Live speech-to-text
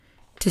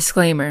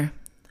Disclaimer: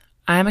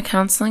 I am a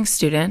counseling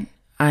student.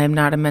 I am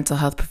not a mental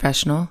health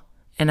professional,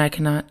 and I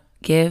cannot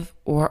give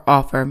or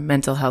offer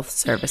mental health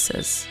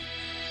services.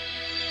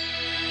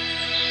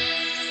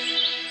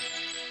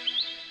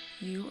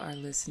 You are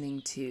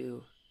listening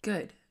to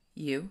Good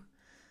You.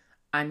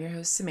 I'm your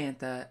host,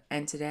 Samantha,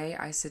 and today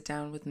I sit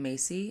down with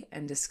Macie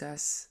and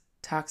discuss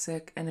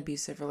toxic and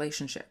abusive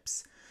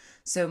relationships.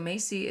 So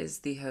Macie is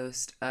the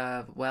host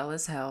of Well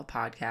as Hell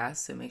podcast,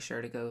 so make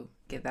sure to go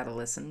give that a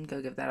listen,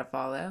 go give that a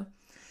follow.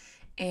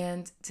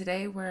 And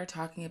today we're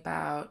talking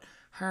about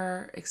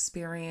her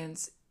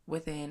experience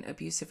within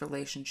abusive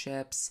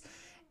relationships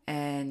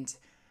and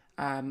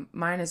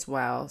mine as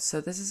well. So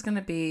this is going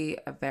to be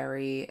a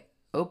very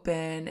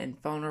open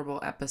and vulnerable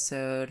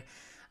episode,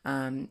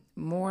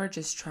 more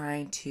just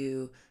trying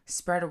to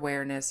spread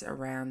awareness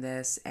around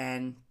this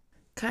and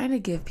kind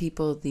of give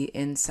people the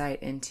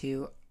insight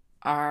into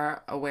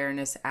our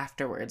awareness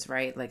afterwards,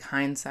 right? Like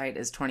hindsight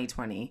is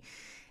 2020.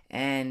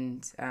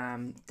 And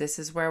this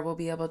is where we'll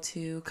be able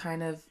to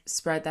kind of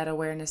spread that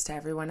awareness to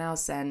everyone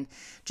else and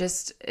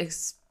just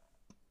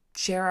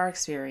share our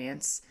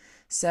experience.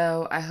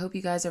 So I hope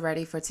you guys are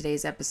ready for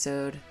today's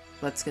episode.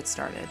 Let's get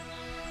started.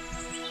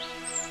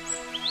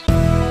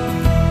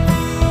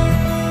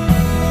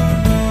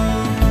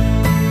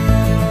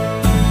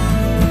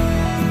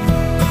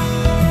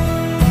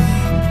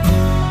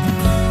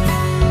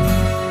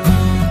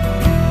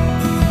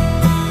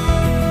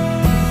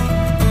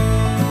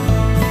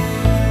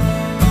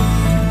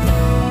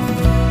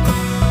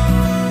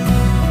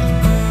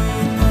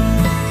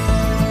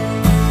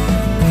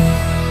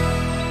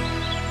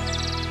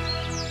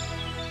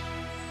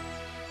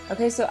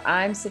 Okay, so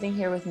I'm sitting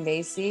here with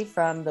Macie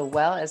from the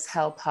Well as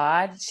Hell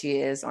pod. She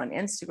is on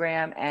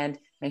Instagram, and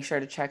make sure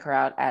to check her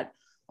out at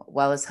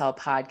Well as Hell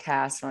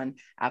podcast on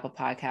Apple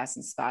Podcasts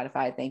and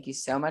Spotify. Thank you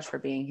so much for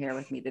being here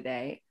with me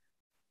today.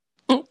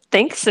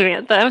 Thanks,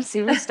 Samantha. I'm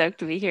super stoked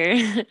to be here.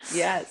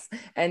 Yes,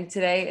 and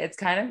today it's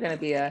kind of going to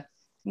be a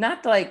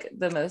not like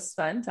the most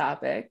fun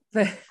topic,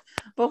 but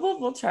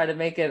we'll try to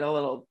make it a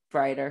little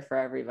brighter for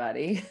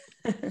everybody.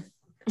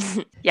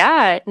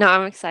 Yeah, no,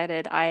 I'm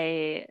excited.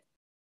 I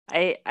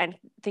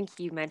think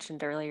you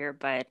mentioned earlier,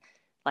 but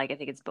like I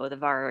think it's both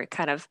of our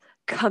kind of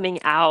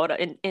coming out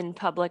in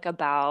public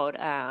about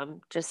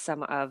just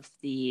some of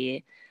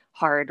the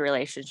hard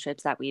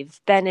relationships that we've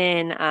been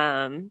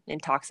in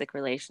toxic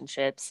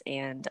relationships.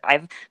 And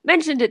I've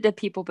mentioned it to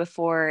people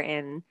before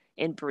in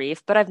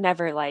brief, but I've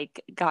never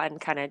like gotten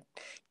kind of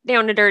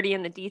down and dirty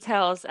in the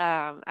details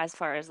as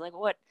far as like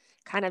what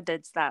kind of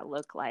does that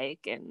look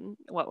like and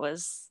what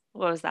was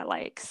that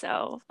like?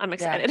 So I'm Yeah.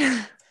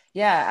 excited.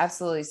 Yeah,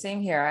 absolutely.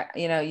 Same here.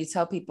 You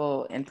tell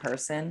people in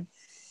person,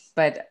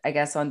 but I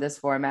guess on this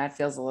format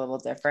feels a little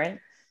different.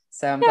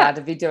 So I'm Yeah. glad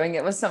to be doing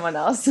it with someone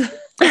else.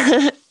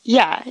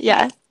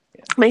 Yeah.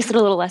 Makes it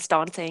a little less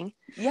daunting.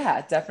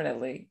 Yeah,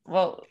 definitely.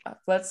 Well,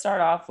 let's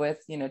start off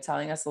with,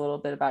 telling us a little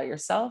bit about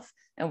yourself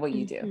and what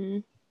you do. Mm-hmm.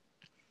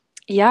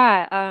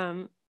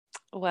 Yeah.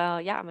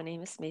 Well, yeah, my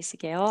name is Macie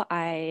Gale.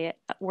 I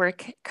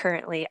work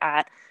currently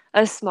at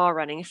a small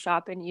running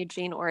shop in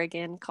Eugene,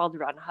 Oregon called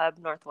Run Hub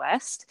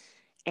Northwest.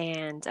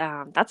 And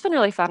that's been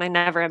really fun. I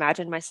never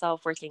imagined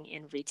myself working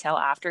in retail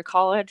after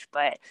college,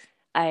 but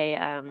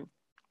I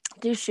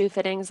do shoe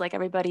fittings like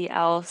everybody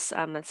else.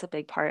 That's a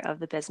big part of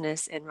the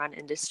business and run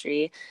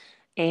industry.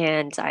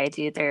 And I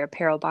do their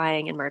apparel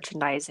buying and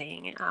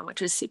merchandising,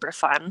 which is super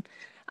fun.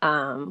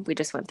 We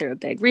just went through a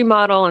big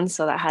remodel, and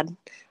so that had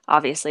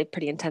obviously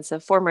pretty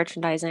intensive for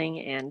merchandising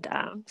and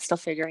still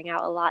figuring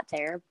out a lot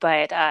there.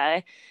 But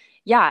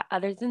yeah,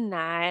 other than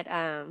that,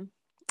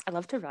 I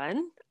love to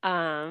run.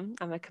 I'm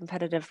a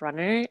competitive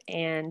runner,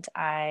 and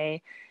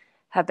I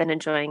have been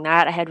enjoying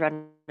that. I had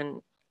run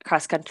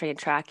cross country and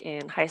track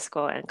in high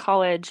school and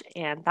college,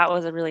 and that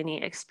was a really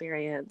neat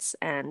experience.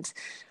 And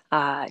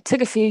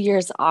took a few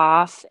years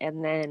off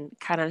and then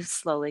kind of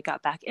slowly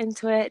got back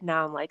into it.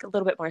 Now I'm like a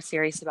little bit more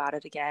serious about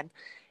it again.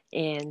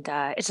 And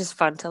it's just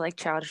fun to like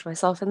challenge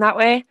myself in that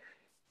way.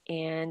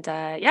 And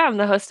yeah, I'm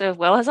the host of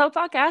Well As Hell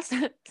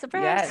podcast.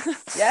 Surprise!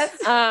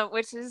 Yes.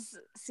 Which is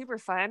super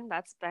fun.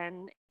 That's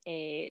been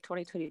a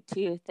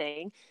 2022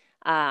 thing.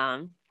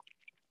 Um,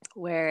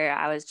 where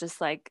I was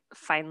just like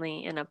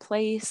finally in a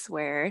place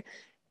where,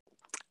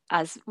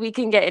 as we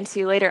can get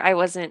into later, I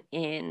wasn't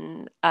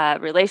in a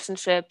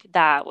relationship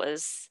that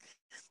was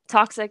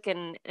toxic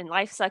and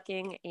life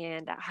sucking,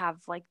 and I have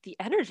like the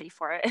energy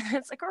for it. And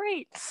it's like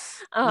great.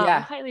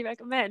 Yeah. Highly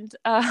recommend.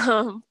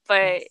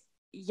 But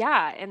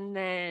yeah, and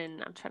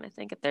then I'm trying to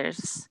think if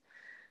there's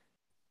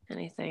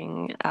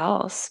anything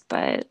else,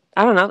 but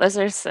I don't know. Those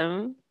are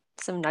some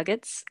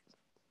nuggets.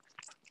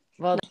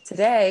 Well,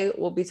 today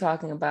we'll be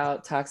talking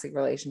about toxic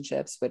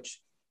relationships,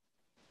 which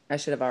I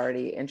should have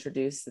already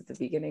introduced at the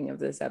beginning of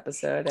this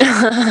episode.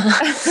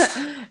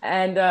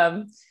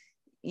 And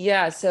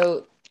yeah,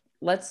 so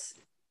let's,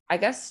 I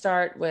guess,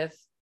 start with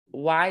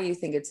why you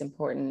think it's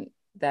important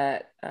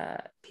that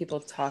people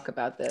talk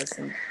about this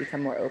and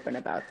become more open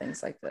about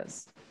things like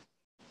this.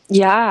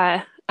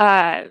 Yeah.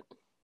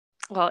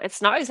 Well,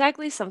 it's not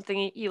exactly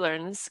something you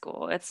learn in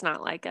school. It's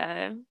not like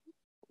a,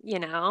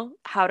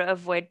 how to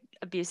avoid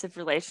abusive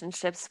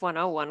relationships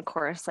 101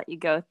 course that you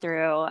go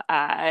through.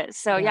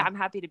 So yeah, Yeah. I'm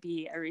happy to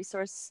be a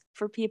resource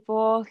for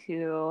people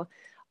who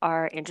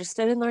are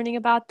interested in learning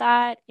about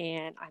that.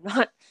 And I'm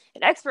not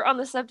an expert on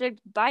the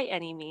subject by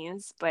any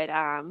means, but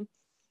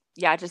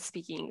yeah, just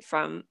speaking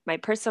from my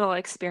personal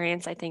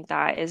experience, I think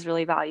that is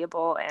really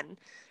valuable. And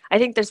I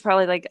think there's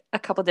probably like a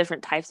couple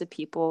different types of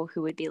people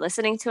who would be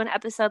listening to an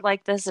episode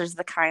like this. There's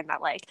the kind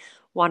that like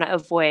want to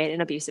avoid an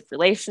abusive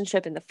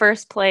relationship in the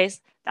first place.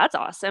 That's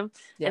awesome. And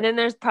Yep. then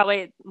there's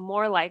probably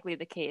more likely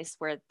the case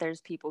where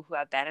there's people who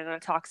have been in a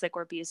toxic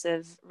or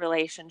abusive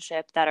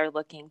relationship that are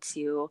looking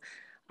to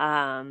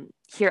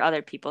hear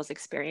other people's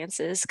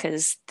experiences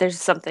because there's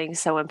something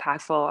so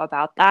impactful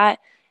about that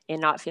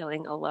and not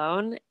feeling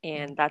alone. Yeah.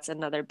 And that's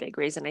another big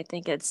reason I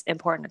think it's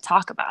important to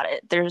talk about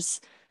it. There's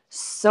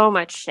so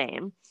much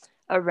shame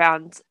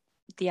around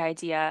the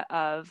idea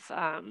of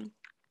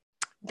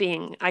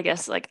being, I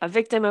guess, like a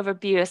victim of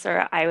abuse,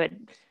 or I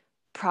would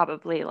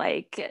probably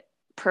like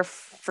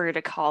prefer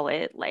to call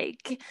it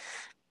like,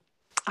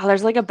 oh,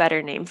 there's like a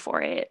better name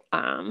for it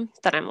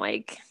that I'm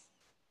like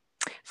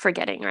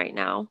forgetting right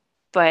now.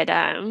 But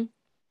I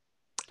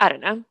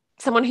don't know,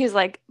 someone who's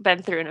like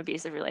been through an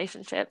abusive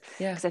relationship,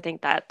 Yeah. because I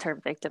think that term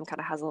victim kind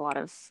of has a lot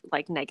of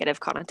like negative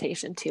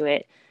connotation to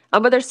it.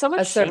 But there's so A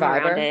much shame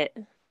around survivor. it.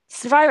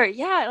 Survivor,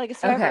 yeah, like a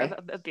survivor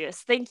of Okay. abuse.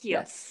 Thank you.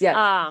 Yes. Yep.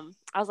 I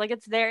was like,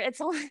 it's there. It's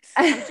only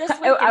I'm just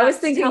I, waking I was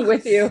up to thinking tell.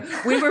 with you.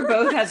 We were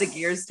both had the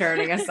gears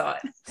turning. I saw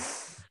it.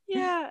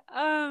 Yeah.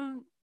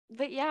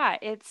 But yeah,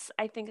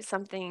 I think it's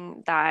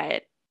something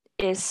that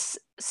is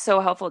so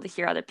helpful to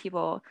hear other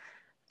people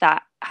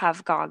that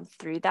have gone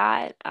through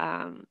that,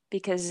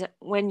 because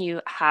when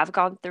you have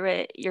gone through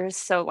it, you're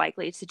so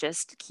likely to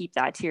just keep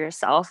that to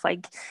yourself,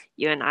 like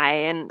you and I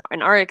and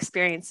our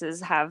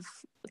experiences have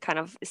kind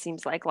of, it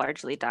seems like,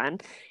 largely done.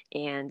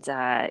 And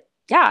yeah,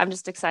 I'm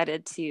just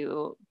excited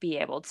to be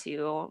able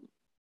to,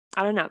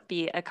 I don't know,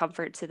 be a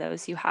comfort to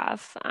those who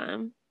have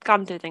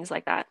gone through things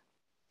like that.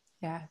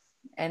 Yeah.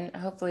 And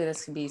hopefully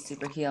this can be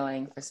super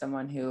healing for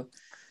someone who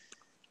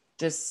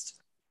just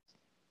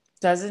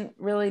doesn't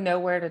really know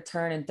where to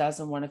turn and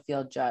doesn't want to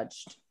feel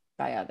judged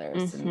by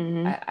others. And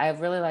Mm-hmm. I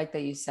really like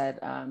that you said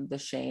the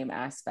shame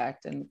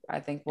aspect. And I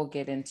think we'll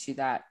get into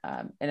that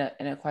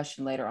in a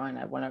question later on.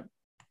 I want to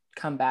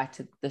come back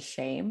to the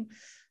shame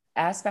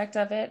aspect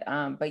of it.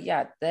 But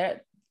yeah,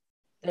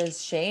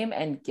 there's shame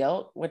and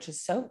guilt, which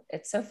is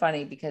it's so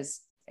funny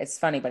because it's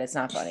funny, but it's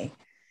not funny.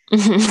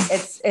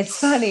 It's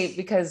funny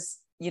because,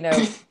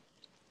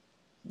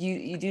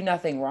 you do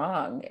nothing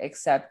wrong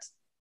except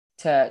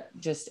to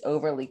just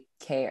overly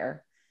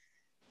care,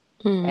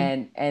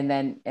 Mm.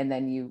 and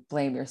then you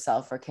blame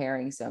yourself for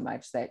caring so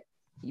much that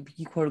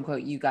you quote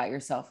unquote you got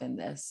yourself in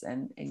this,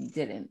 and you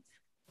didn't.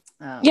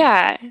 um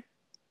Yeah.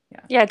 yeah.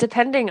 Yeah,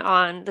 depending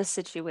on the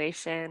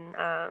situation,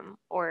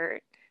 or,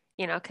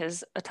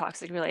 because a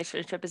toxic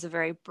relationship is a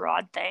very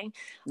broad thing.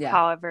 Yeah.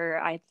 However,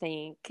 I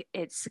think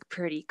it's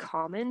pretty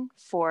common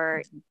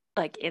for,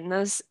 like, in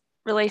those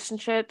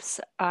relationships,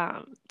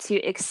 to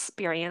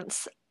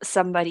experience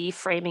somebody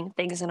framing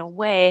things in a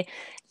way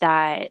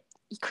that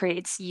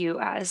creates you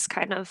as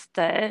kind of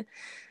the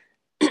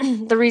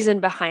reason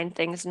behind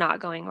things not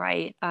going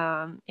right,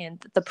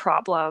 and the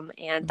problem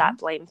and Mm-hmm. that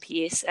blame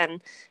piece.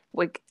 And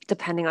like,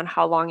 depending on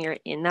how long you're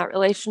in that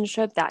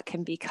relationship, that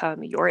can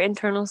become your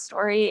internal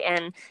story,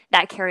 and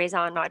that carries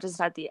on not just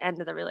at the end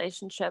of the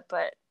relationship,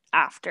 but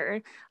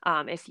after,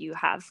 if you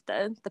have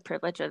the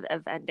privilege of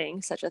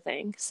ending such a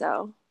thing.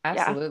 So yeah.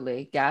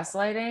 Absolutely.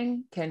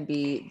 Gaslighting can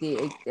be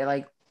the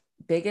like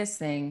biggest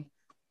thing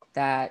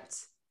that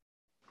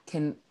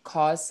can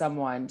cause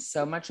someone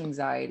so much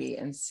anxiety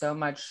and so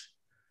much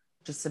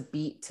just a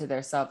beat to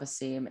their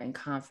self-esteem and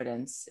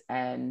confidence.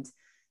 And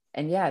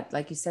yeah,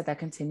 like you said, that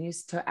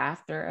continues to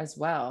after as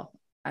well.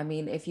 I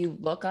mean, if you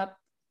look up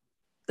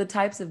the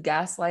types of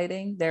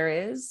gaslighting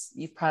there is,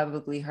 you've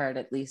probably heard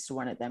at least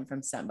one of them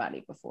from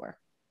somebody before.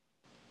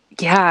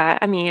 Yeah,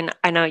 I mean,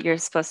 I know you're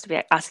supposed to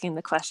be asking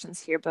the questions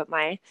here, but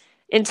my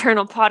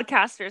internal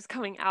podcaster is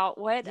coming out.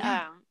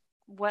 Yeah.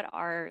 What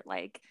are,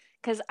 like,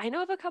 because I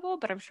know of a couple,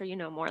 but I'm sure you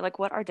know more. Like,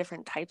 what are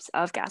different types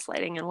of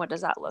gaslighting, and what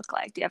does that look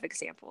like? Do you have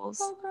examples?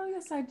 Oh, girl,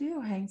 yes, I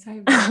do. Hang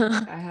tight real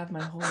quick. I have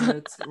my whole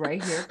notes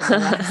right here from our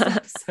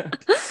last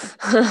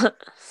episode.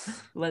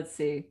 Let's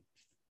see.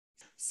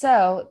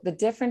 So, the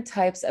different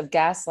types of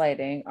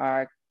gaslighting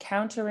are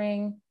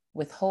countering,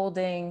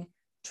 withholding,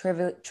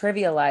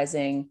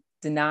 trivializing,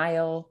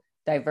 denial,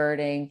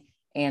 diverting,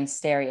 and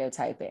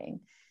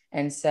stereotyping.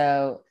 And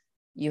so,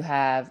 you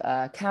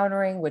have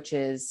countering, which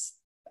is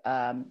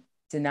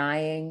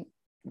denying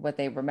what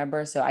they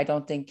remember. So, I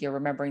don't think you're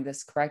remembering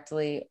this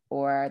correctly,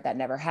 or that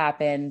never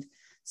happened.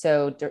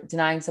 So,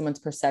 denying someone's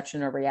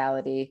perception or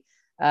reality.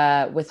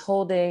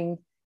 Withholding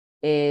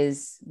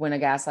is when a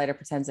gaslighter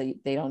pretends that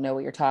they don't know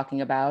what you're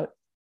talking about.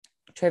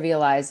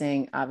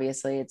 Trivializing,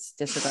 obviously, it's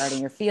disregarding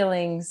your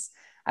feelings.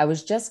 I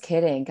was just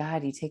kidding.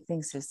 God, you take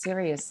things so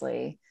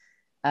seriously.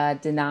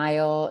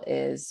 Denial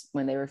is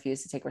when they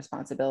refuse to take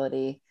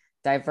responsibility.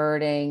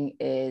 Diverting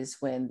is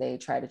when they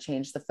try to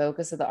change the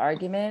focus of the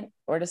argument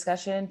or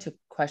discussion to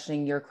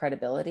questioning your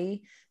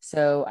credibility.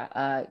 So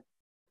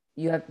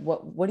you have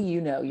what do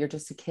you know? You're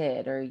just a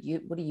kid, or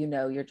you what do you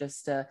know? You're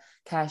just a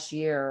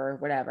cashier or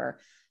whatever.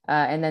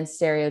 And then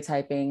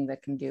stereotyping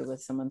that can do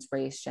with someone's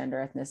race,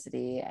 gender,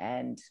 ethnicity,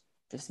 and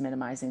just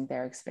minimizing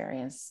their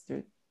experience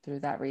through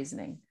that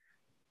reasoning.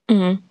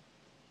 Mm-hmm.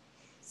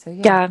 So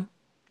yeah, Yeah.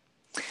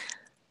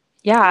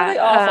 Yeah. really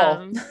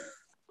awful.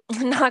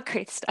 Not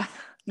great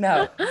stuff.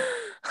 No.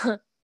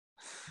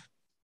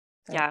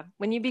 So, Yeah.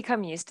 When you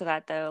become used to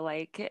that, though,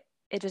 like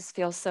it just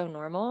feels so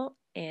normal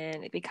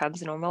and it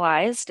becomes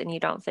normalized and you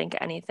don't think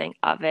anything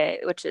of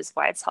it, which is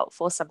why it's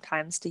helpful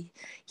sometimes to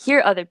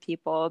hear other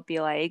people be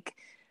like,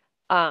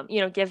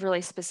 give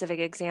really specific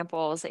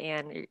examples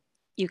and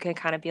you can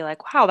kind of be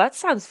like, wow, that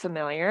sounds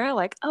familiar.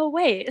 Like, oh,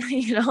 wait,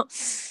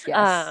 yes.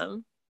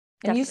 um,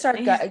 And you start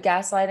definitely.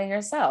 gaslighting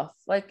yourself.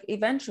 Like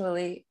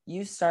eventually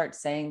you start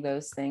saying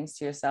those things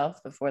to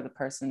yourself before the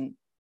person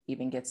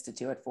even gets to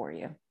do it for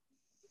you.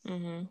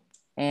 Mm-hmm.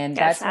 And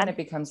Yeah, that's when it sad.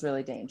 becomes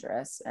really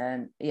dangerous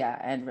and yeah,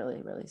 and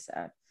really, really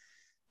sad.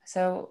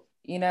 So,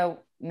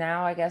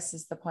 now I guess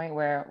is the point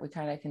where we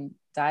kind of can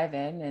dive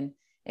in and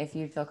if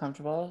you feel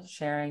comfortable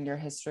sharing your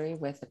history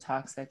with the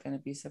toxic and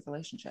abusive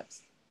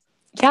relationships.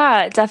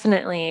 Yeah,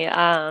 definitely.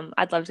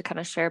 I'd love to kind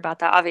of share about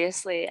that.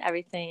 Obviously,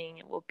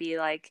 everything will be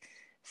like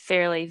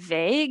fairly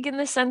vague in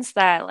the sense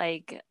that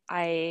like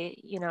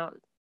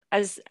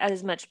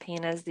as much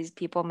pain as these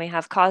people may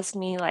have caused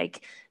me,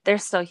 like they're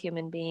still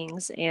human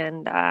beings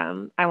and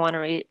I want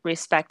to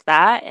respect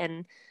that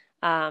and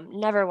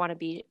never want to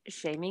be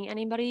shaming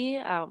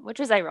anybody, which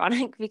is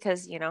ironic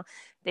because,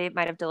 they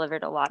might have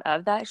delivered a lot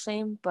of that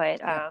shame,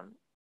 but Yep.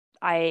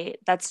 I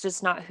that's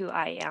just not who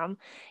I am.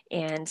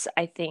 And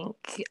I think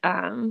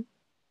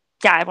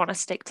yeah, I want to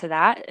stick to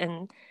that.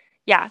 And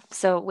yeah,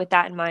 so with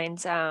that in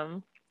mind,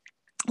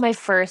 my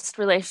first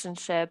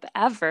relationship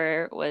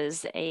ever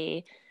was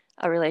a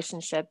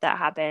relationship that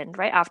happened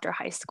right after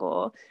high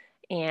school.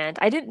 And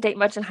I didn't date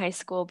much in high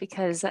school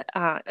because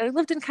I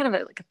lived in kind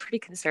of like a pretty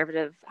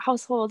conservative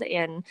household,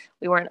 and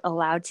we weren't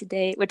allowed to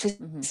date, which is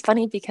Mm-hmm.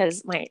 funny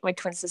because my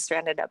twin sister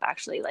ended up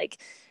actually like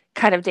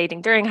kind of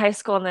dating during high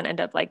school, and then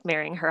ended up like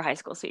marrying her high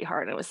school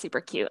sweetheart, and it was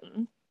super cute,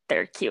 and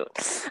they're cute.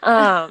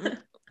 Um,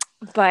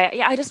 but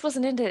yeah, I just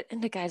wasn't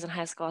into guys in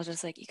high school. I was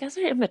just like, you guys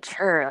are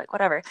immature, like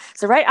whatever.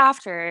 So right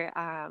after,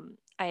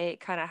 I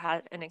kind of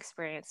had an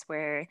experience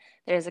where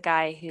there's a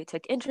guy who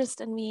took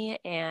interest in me,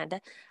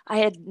 and I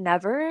had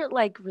never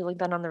like really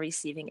been on the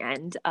receiving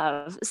end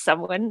of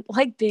someone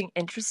like being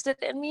interested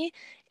in me,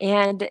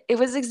 and it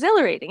was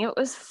exhilarating. It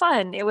was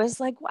fun. It was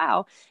like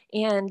wow,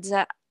 and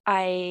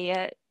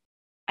I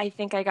I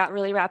think I got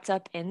really wrapped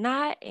up in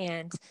that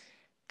and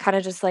kind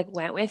of just like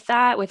went with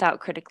that without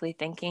critically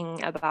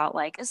thinking about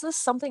like, is this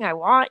something I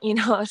want?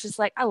 I was just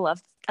like, I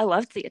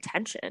loved the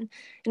attention.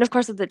 And of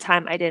course at the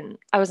time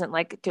I wasn't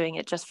like doing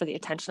it just for the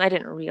attention. I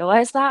didn't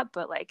realize that,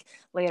 but like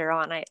later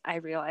on I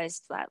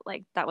realized that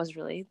like that was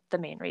really the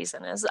main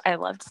reason is I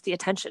loved the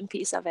attention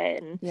piece of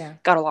it and Yeah.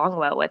 got along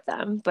well with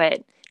them.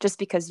 But just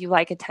because you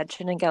like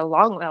attention and get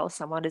along well with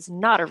someone is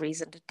not a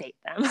reason to date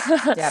them.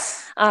 Yep.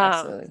 um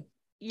Absolutely.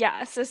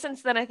 yeah, so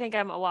since then I think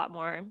I'm a lot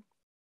more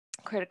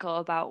critical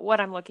about what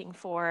I'm looking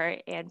for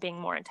and being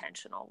more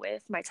intentional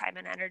with my time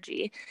and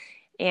energy.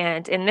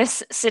 And in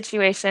this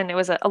situation, it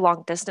was a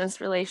long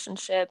distance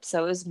relationship.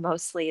 So it was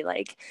mostly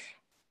like,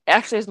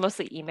 actually, it was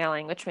mostly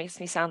emailing, which makes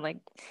me sound like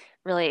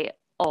really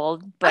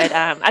old. But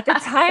at the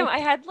time, I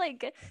had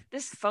like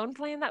this phone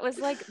plan that was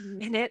like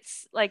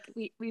minutes. Like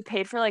we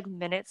paid for like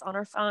minutes on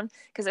our phone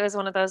because it was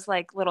one of those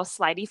like little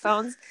slidey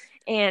phones.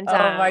 And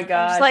Oh my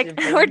I'm just gosh, like, you're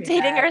we're bringing me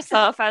dating back.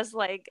 ourselves as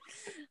like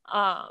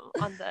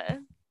on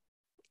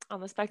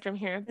the spectrum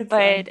here. It's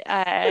fine.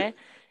 But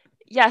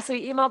yeah, so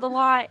we emailed a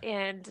lot,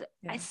 and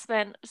I Yeah.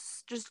 spent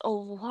just a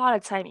lot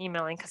of time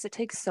emailing because it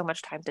takes so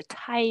much time to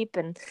type.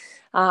 And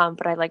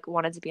but I like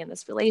wanted to be in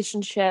this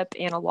relationship,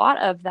 and a lot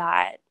of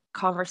that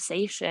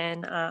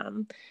conversation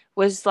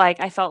was like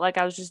I felt like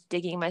I was just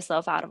digging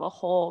myself out of a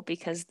hole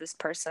because this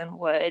person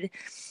would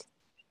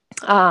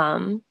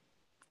um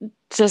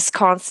just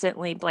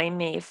constantly blame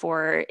me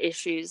for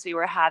issues we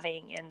were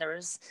having, and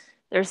there's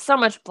so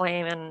much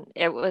blame, and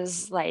it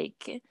was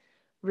like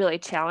really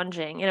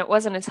challenging. And it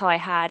wasn't until I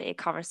had a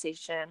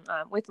conversation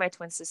with my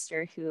twin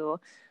sister, who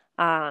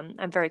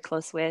I'm very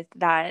close with,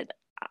 that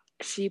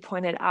she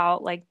pointed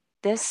out like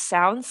this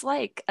sounds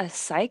like a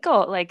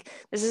cycle, like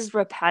this is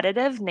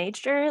repetitive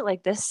nature,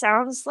 like this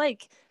sounds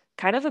like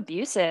kind of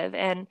abusive.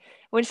 And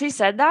when she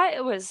said that,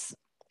 it was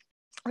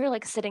we were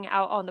like sitting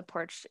out on the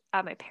porch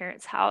at my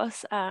parents'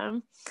 house.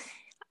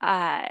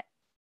 Uh,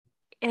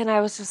 and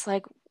I was just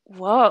like,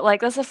 whoa,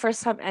 like that's the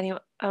first time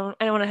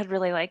anyone had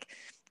really like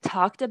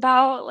talked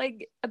about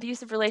like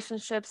abusive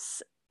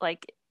relationships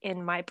like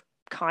in my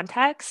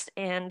context.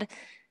 And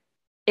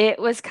it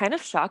was kind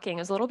of shocking.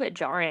 It was a little bit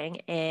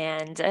jarring.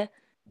 And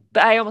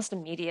but I almost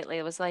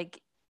immediately was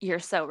like, you're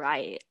so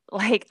right.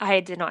 Like,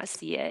 I did not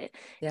see it.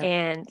 Yeah.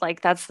 And like,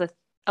 that's the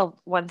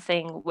one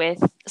thing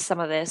with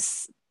some of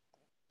this,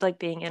 like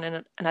being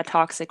in a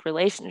toxic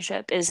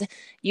relationship, is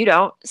you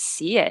don't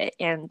see it.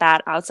 And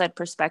that outside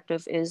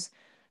perspective is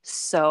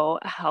so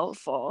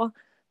helpful.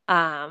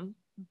 Um,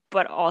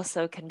 but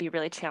also can be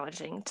really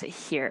challenging to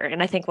hear.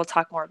 And I think we'll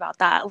talk more about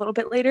that a little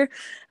bit later.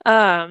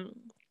 Um,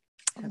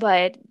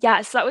 but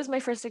yeah, so that was my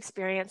first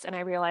experience, and I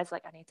realized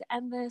like I need to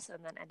end this,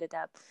 and then ended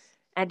up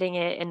ending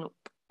it in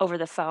over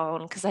the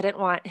phone because I didn't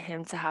want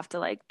him to have to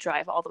like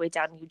drive all the way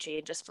down to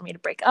Eugene just for me to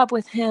break up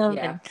with him.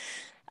 Yeah.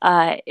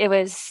 And it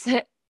was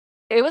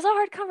it was a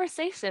hard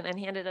conversation, and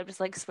he ended up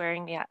just like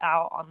swearing me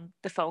out on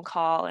the phone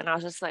call, and I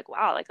was just like,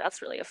 wow, like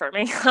that's really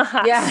affirming.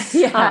 Yeah.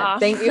 Yeah. um,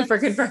 Thank you for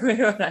confirming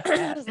what I I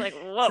had was like,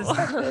 whoa.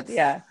 suspected.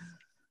 Yeah.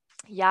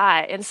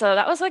 Yeah, and so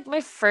that was like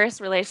my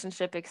first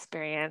relationship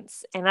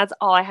experience, and that's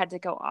all I had to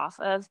go off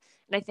of.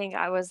 And I think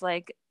I was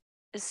like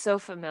so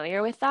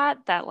familiar with that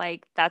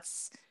like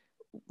that's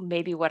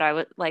maybe what I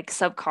would like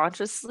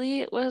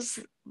subconsciously was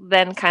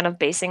then kind of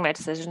basing my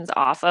decisions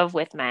off of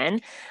with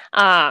men.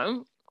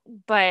 Um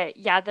but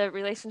yeah, the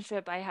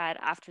relationship I had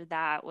after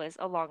that was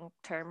a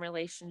long-term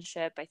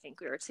relationship. I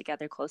think we were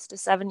together close to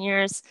 7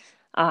 years.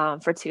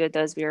 For 2 of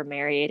those we were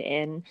married,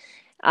 and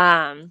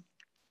um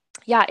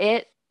yeah,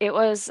 it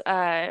was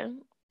a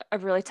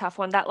really tough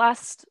one.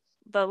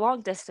 The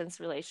long distance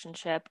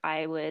relationship,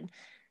 I would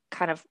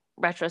kind of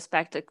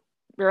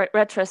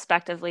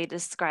retrospectively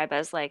describe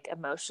as like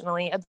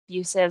emotionally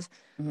abusive.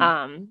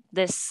 Hmm.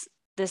 This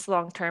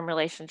long term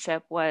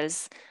relationship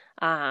was,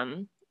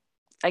 um,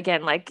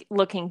 again, like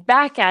looking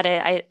back at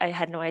it, I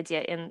had no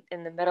idea in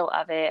the middle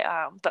of it,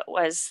 but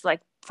was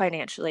like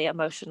financially,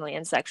 emotionally,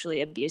 and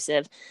sexually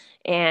abusive.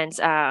 And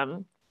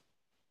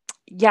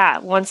yeah,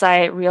 once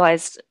I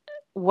realized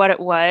what it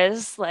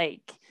was,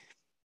 like,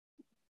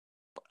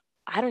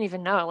 I don't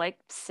even know, like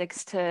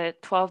 6 to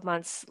 12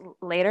 months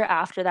later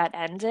after that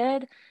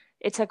ended,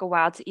 it took a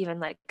while to even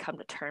like come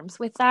to terms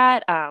with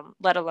that,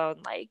 let alone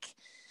like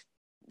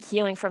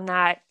healing from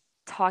that,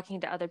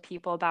 talking to other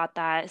people about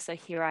that. So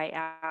here I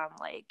am,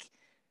 like,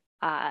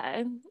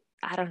 uh,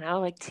 I don't know,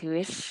 like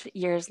 2-ish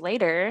years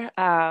later,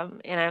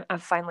 and I'm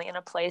finally in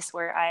a place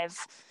where I've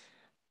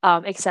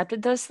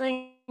accepted those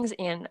things,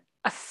 and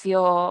I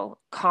feel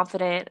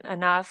confident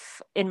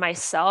enough in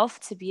myself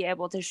to be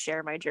able to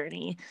share my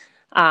journey.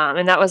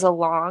 And that was a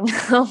long,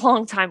 a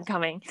long time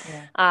coming.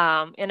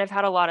 Yeah. And I've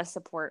had a lot of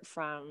support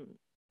from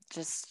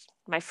just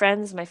my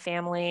friends, my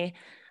family,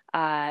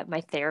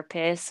 my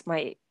therapist,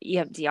 my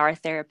EMDR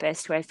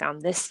therapist, who I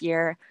found this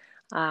year.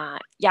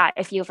 Yeah,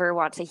 if you ever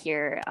want to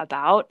hear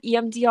about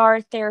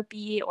EMDR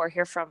therapy or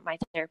hear from my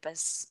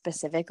therapist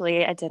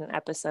specifically, I did an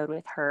episode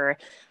with her.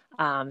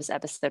 It's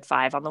episode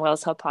 5 on the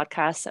Wells Hub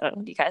podcast.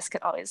 So you guys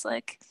could always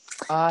like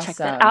check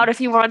that out Awesome.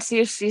 if you want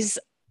to. She's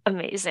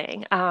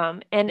amazing.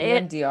 And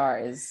it,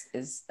 EMDR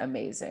is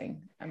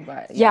amazing. I'm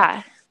glad. Yeah.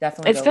 yeah,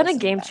 Definitely it's go been a listen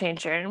to game that.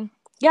 changer.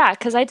 Yeah,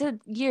 because I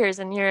did years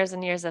and years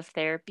and years of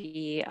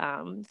therapy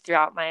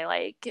throughout my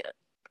like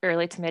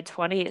early to mid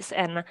 20s.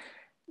 And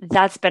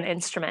that's been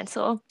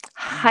instrumental. Mhm.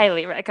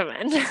 Highly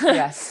recommend.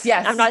 Yes. I'm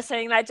Yes. not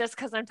saying that just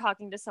because I'm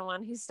talking to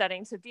someone who's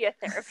studying to be a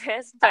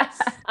therapist, but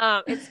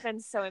it's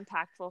been so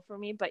impactful for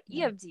me. But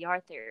Yeah.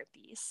 EMDR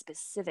therapy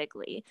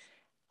specifically,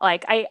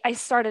 like I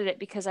started it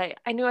because I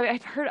knew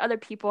I'd heard other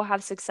people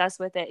have success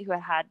with it who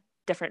had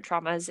different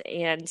traumas,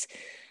 and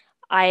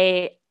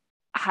I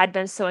had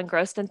been so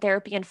engrossed in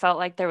therapy and felt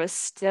like there was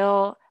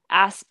still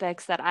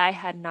aspects that I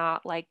had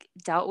not like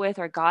dealt with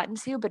or gotten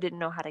to, but didn't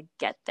know how to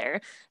get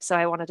there. So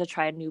I wanted to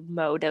try a new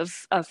mode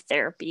of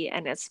therapy,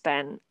 and it's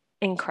been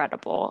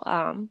incredible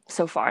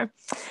so far.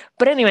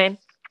 But anyway,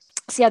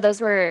 so yeah, those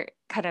were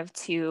kind of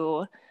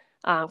two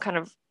kind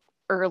of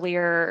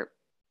earlier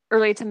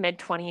early to mid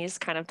 20s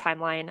kind of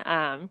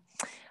timeline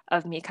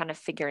of me kind of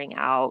figuring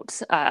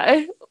out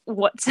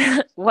what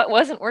what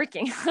wasn't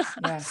working.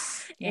 Yeah.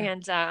 Yeah.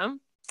 And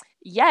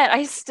yet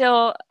I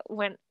still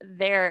went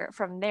there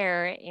from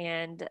there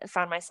and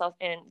found myself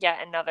in yet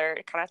another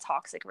kind of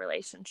toxic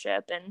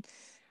relationship. And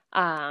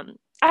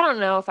I don't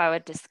know if I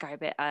would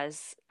describe it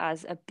as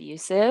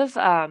abusive.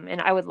 And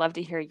I would love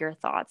to hear your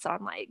thoughts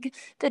on like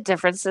the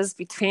differences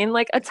between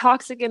like a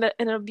toxic and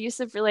an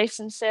abusive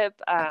relationship.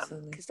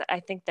 Absolutely. Because I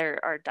think there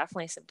are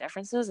definitely some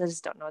differences. I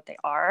just don't know what they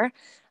are.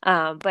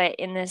 But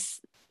in this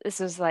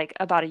was like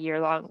about a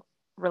year long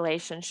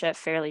relationship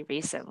fairly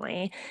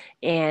recently,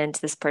 and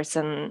this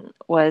person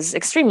was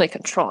extremely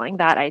controlling.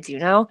 That I do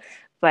know,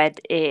 but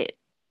it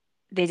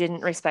they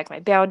didn't respect my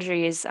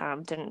boundaries,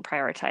 didn't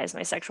prioritize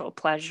my sexual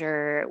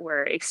pleasure,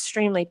 were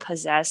extremely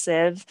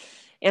possessive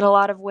in a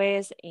lot of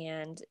ways.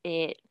 And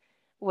it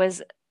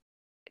was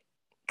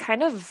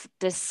kind of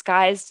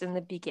disguised in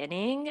the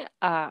beginning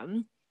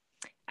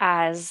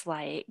as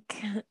like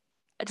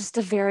just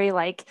a very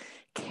like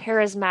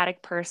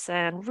charismatic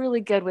person,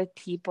 really good with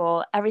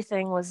people.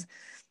 Everything was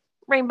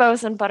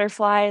rainbows and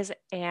butterflies.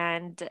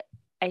 And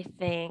I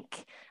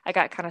think I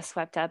got kind of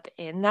swept up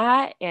in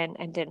that and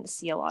didn't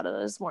see a lot of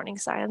those warning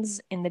signs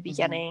in the Hmm.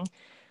 beginning.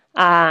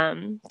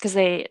 because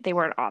they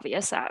weren't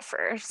obvious at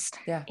first.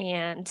 Yeah.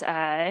 And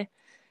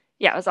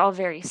yeah, it was all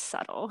very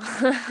subtle.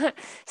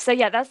 So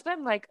yeah, that's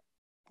been like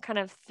kind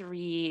of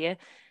three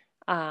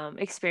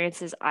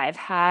experiences I've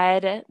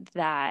had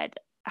that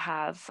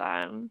have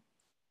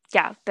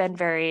yeah, been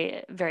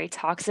very, very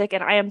toxic.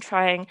 And I am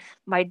trying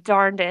my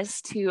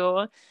darndest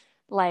to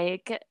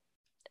like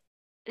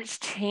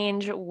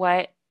change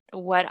what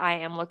I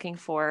am looking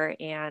for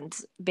and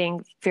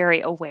being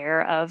very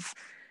aware of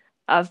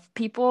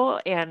people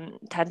and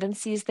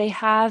tendencies they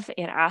have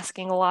and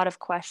asking a lot of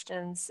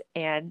questions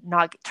and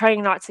not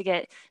trying not to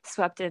get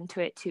swept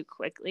into it too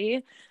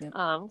quickly. Yep.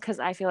 Because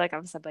I feel like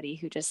I'm somebody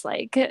who just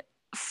like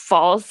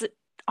falls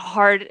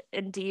hard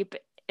and deep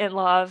in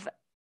love,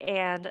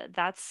 and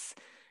that's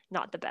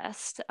not the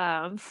best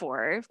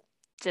for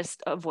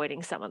just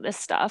avoiding some of this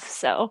stuff.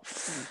 So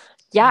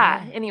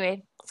yeah, Yeah.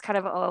 anyway, it's kind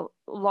of a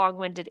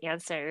long-winded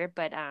answer,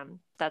 but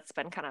that's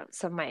been kind of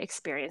some of my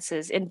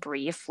experiences in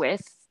brief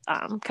with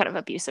kind of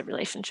abusive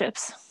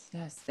relationships.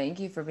 Yes.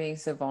 Thank you for being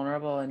so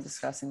vulnerable and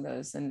discussing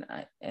those.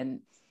 And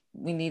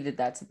we needed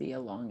that to be a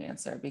long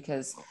answer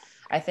because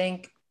I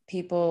think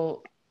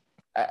people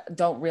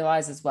don't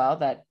realize as well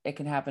that it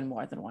can happen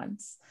more than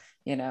once,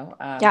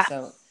 Yeah.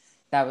 so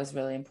that was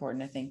really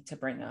important, I think, to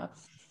bring up.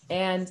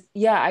 And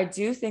yeah, I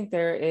do think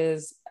there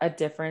is a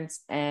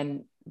difference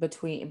and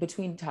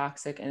between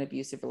toxic and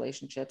abusive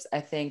relationships. I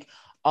think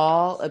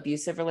all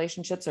abusive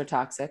relationships are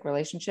toxic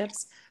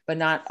relationships, but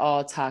not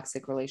all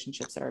toxic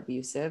relationships are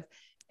abusive.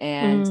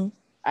 And Mm.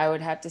 I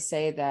would have to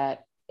say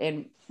that,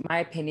 in my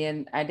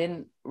opinion, I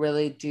didn't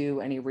really do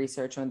any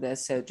research on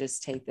this, so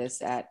just take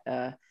this at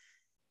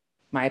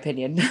my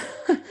opinion.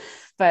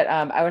 But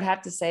I would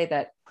have to say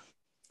that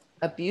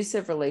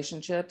abusive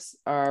relationships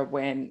are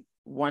when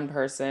one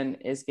person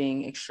is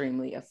being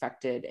extremely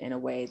affected in a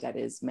way that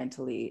is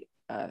mentally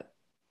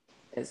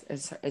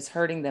is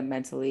hurting them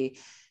mentally,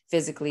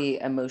 physically,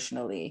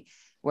 emotionally.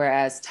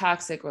 Whereas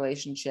toxic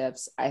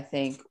relationships, I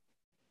think,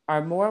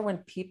 are more when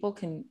people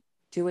can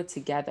do it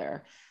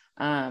together.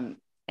 And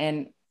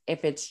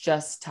if it's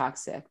just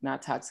toxic,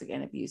 not toxic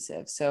and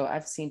abusive. So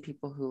I've seen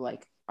people who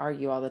like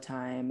argue all the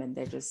time and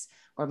they're just,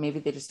 or maybe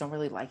they just don't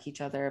really like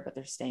each other, but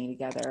they're staying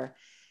together.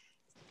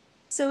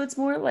 So it's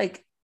more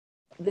like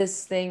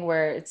this thing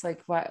where it's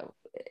like, why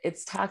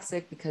it's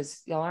toxic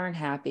because y'all aren't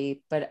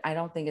happy, but I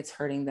don't think it's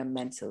hurting them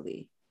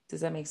mentally.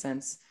 Does that make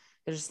sense?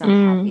 They're just not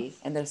Mm. happy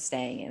and they're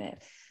staying in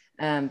it.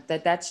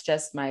 That's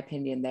just my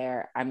opinion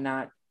there.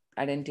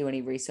 I didn't do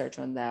any research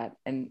on that.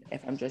 And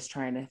if I'm just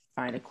trying to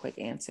find a quick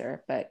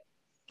answer, but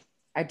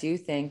I do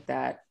think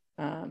that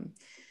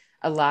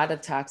a lot of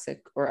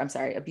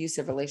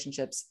abusive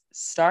relationships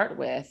start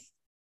with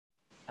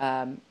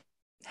um,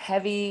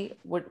 heavy,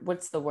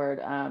 what's the word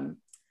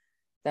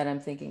that I'm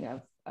thinking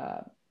of?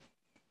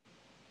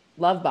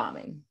 Love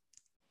bombing.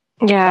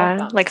 Love Yeah,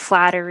 like bombing.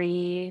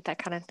 flattery, that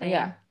kind of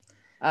Yeah.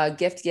 thing.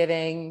 Gift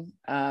giving.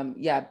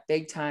 Yeah.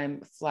 Big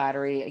time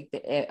flattery,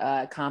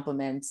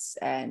 compliments,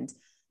 and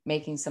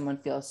making someone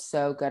feel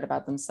so good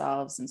about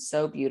themselves and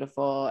so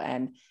beautiful.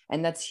 And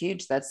that's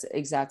huge. That's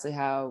exactly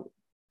how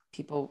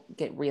people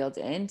get reeled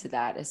into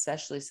that,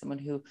 especially someone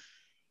who,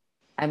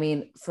 I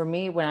mean, for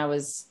me, when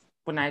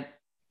I,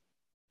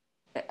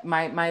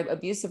 my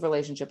abusive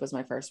relationship was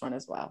my first one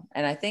as well.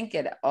 And I think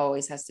it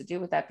always has to do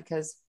with that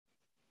because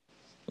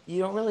you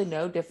don't really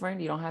know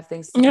different. You don't have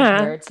things to Yeah,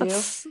 compare it to.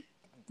 that's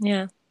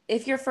yeah.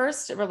 If your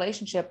first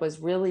relationship was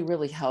really,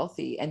 really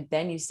healthy and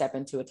then you step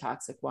into a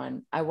toxic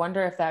one, I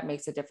wonder if that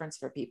makes a difference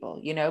for people,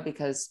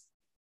 because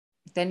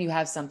then you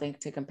have something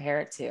to compare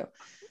it to.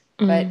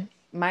 But Mm.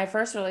 my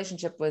first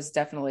relationship was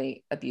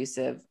definitely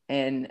abusive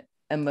in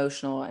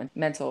emotional and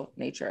mental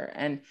nature.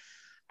 And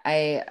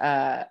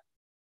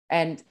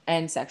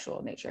and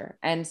sexual nature.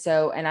 And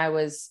I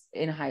was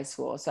in high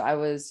school. So I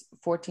was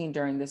 14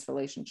 during this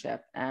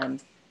relationship,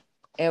 and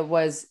it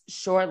was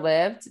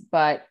short-lived,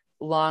 but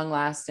long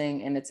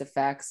lasting in its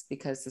effects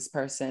because this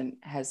person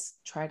has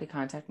tried to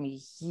contact me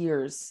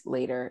years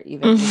later,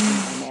 even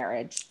within my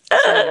marriage.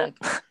 So like,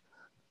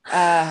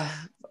 uh,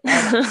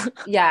 and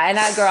yeah, and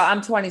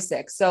I'm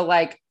 26. So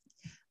like,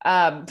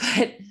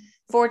 but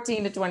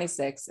 14 to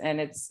 26,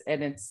 and it's,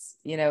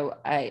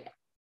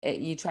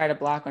 you try to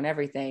block on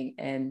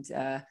everything.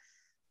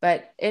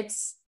 But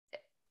it's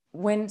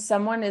when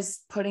someone is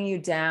putting you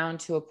down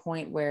to a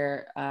point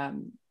where,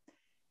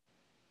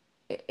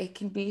 it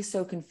can be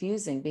so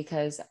confusing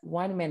because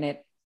one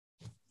minute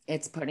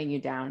it's putting you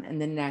down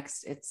and the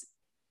next it's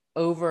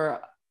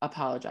over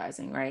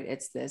apologizing, right?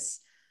 It's this,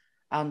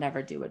 I'll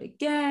never do it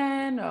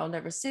again, or I'll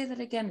never say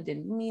that again, I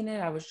didn't mean it,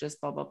 I was just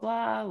blah blah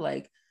blah,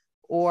 like,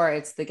 or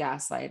it's the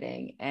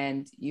gaslighting,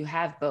 and you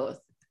have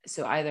both.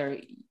 So either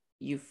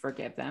you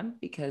forgive them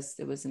because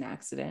it was an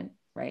accident,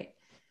 right?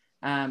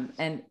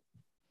 And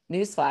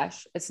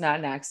newsflash, it's not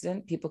an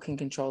accident. People can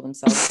control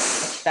themselves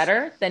much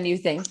better than you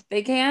think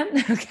they can.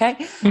 Okay.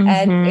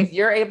 And Mm-hmm. if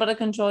you're able to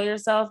control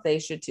yourself, they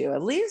should too.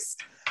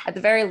 At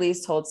the very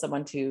least, hold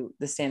someone to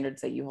the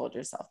standards that you hold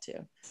yourself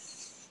to.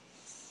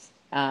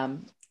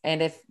 And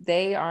if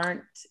they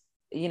aren't,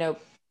 you know,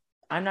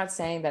 I'm not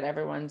saying that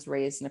everyone's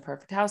raised in a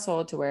perfect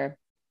household to where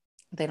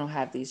they don't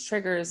have these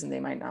triggers and they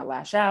might not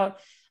lash out.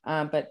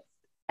 But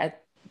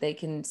they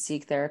can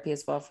seek therapy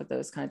as well for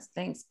those kinds of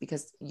things,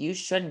 because you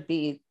shouldn't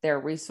be their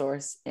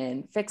resource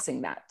in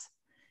fixing that.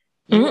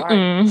 You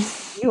are,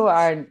 you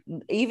are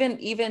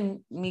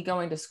even me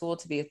going to school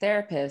to be a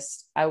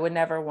therapist. I would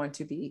never want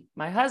to be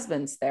my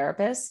husband's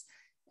therapist.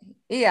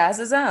 He has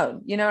his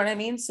own, you know what I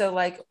mean? So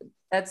like,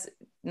 that's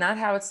not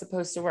how it's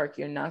supposed to work.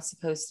 You're not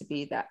supposed to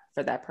be that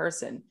for that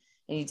person.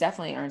 And you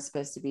definitely aren't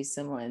supposed to be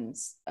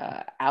someone's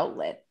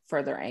outlet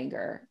for their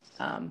anger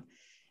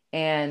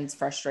and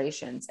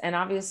frustrations. And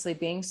obviously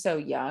being so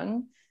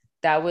young,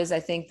 that was, I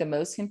think, the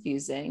most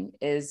confusing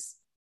is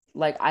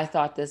like, I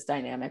thought this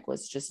dynamic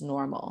was just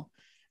normal.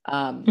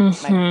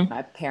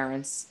 My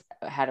parents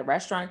had a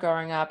restaurant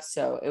growing up,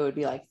 so it would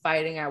be like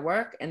fighting at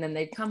work, and then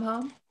they'd come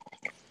home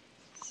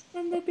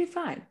and they'd be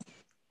fine.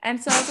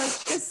 And so I was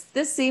like,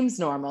 this seems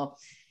normal,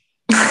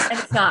 and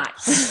it's not.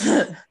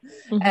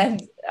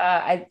 And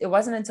it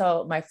wasn't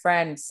until my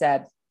friend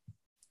said,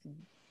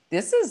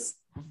 "This is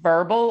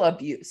verbal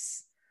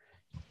abuse,"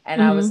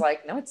 and I was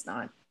like, "No, it's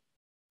not."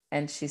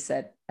 And she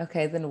said,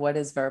 "Okay, then what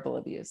is verbal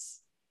abuse?"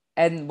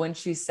 And when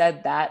she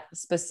said that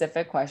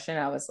specific question,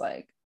 I was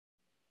like,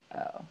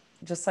 "Oh,"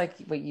 just like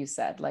what you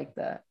said, like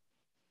the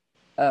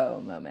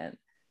 "oh" moment.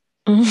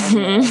 And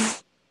you're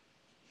like,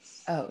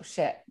 "Oh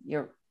shit,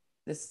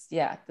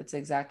 yeah, that's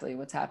exactly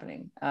what's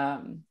happening."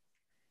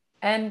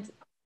 And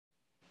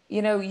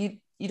you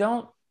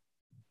don't,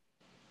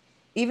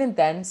 even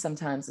then,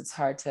 sometimes it's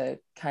hard to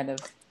kind of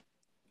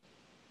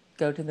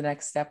go to the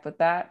next step with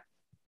that.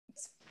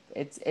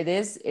 It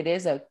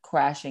is a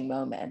crashing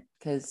moment,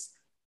 because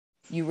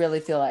you really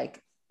feel like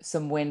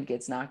some wind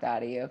gets knocked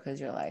out of you, because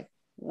you're like,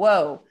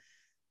 whoa.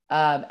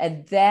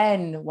 And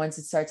then once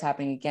it starts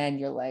happening again,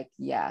 you're like,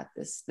 yeah,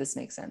 this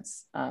makes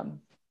sense.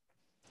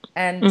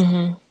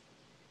 And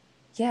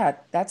yeah,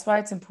 that's why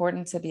it's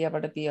important to be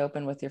able to be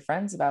open with your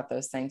friends about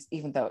those things,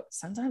 even though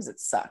sometimes it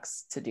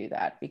sucks to do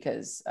that,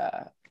 because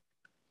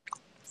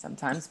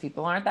sometimes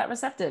people aren't that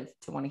receptive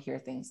to want to hear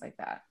things like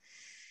that.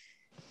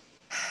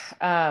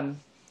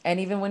 And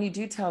even when you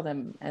do tell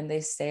them and they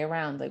stay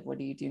around, like, what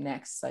do you do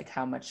next? Like,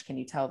 how much can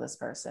you tell this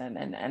person?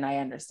 And I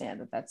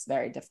understand that that's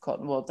very difficult,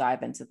 and we'll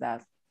dive into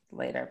that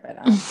later.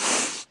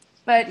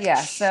 But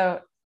yeah, so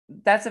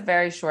that's a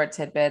very short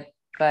tidbit.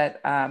 But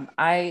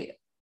I,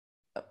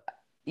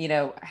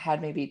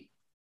 had maybe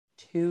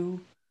 2,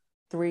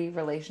 3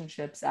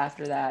 relationships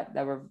after that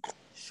were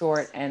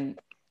short, and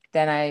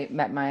then I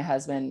met my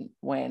husband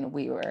when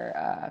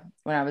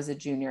I was a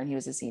junior and he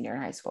was a senior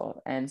in high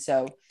school, and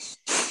so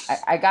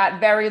I got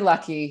very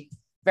lucky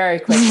very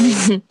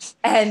quickly.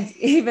 And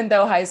even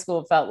though high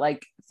school felt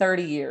like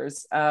 30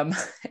 years,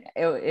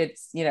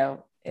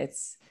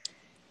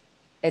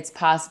 it's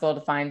possible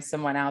to find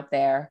someone out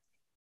there.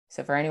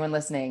 So for anyone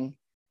listening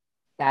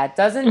that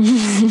doesn't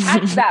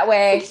act that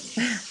way,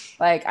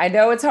 like, I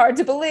know it's hard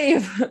to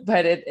believe,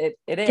 but it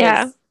is.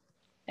 Yeah.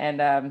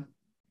 And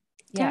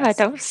yeah,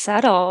 don't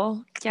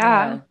settle.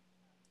 Yeah. No,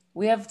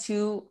 we have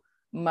too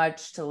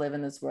much to live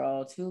in this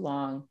world, too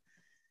long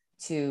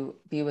to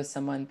be with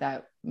someone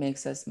that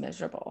makes us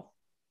miserable.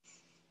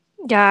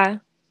 Yeah.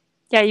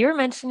 Yeah, you were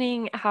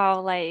mentioning how,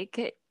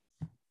 like,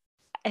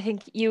 I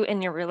think you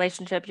in your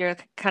relationship, you're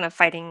kind of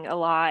fighting a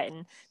lot,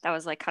 and that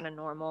was like kind of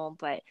normal.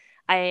 But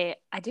I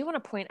do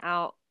want to point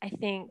out, I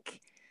think,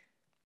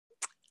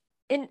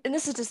 and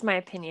this is just my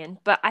opinion,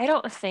 but I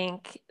don't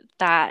think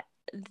that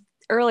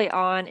early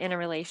on in a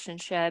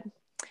relationship,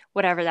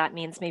 whatever that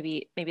means,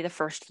 maybe the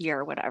first year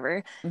or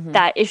whatever,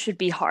 that it should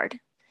be hard.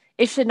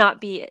 It should not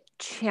be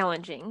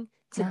challenging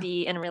to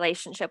be in a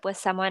relationship with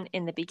someone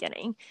in the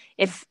beginning.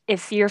 If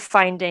you're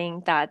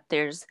finding that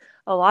there's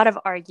a lot of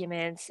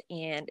arguments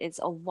and it's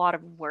a lot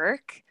of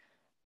work,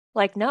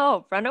 like,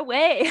 no, run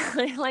away.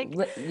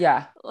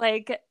 Yeah.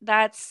 Like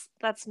that's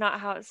not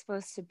how it's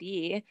supposed to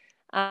be.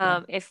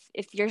 If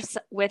you're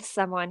with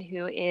someone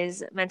who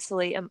is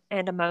mentally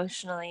and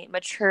emotionally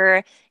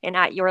mature and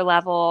at your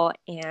level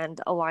and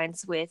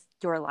aligns with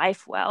your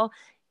life well,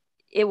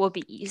 it will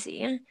be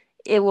easy.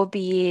 It will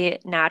be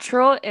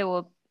natural. It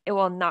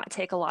will not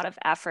take a lot of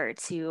effort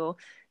to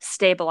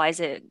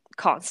stabilize it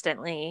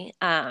constantly.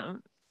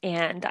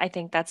 And I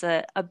think that's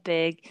a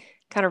big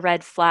kind of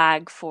red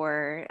flag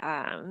for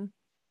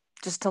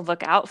just to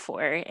look out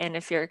for. And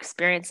if you're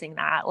experiencing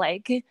that,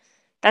 like,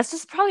 that's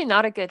just probably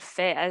not a good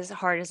fit, as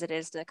hard as it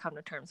is to come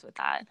to terms with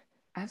that.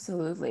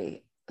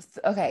 Absolutely.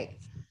 Okay.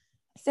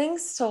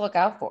 Things to look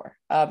out for.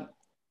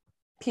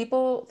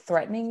 People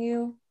threatening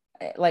you,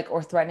 like,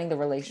 or threatening the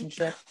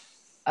relationship.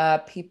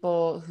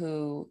 People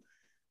who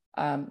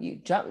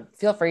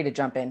feel free to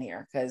jump in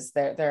here, because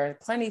there are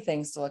plenty of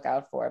things to look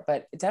out for,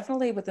 but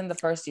definitely within the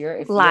first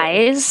year,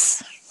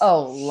 Lies.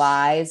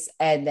 Lies,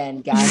 and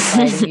then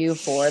gaslighting you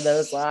for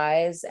those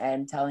lies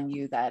and telling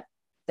you that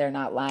they're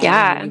not lying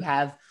when you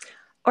have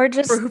or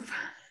just proof.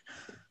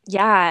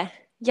 Yeah,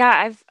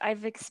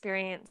 I've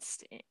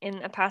experienced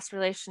in a past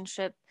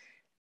relationship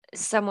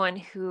someone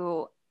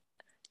who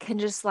can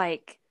just,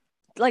 like,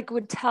 like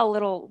would tell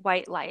little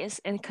white lies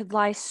and could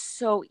lie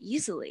so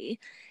easily.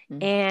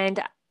 Mhm.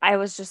 And I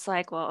was just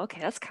like, well,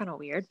 okay, that's kind of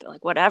weird, but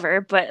like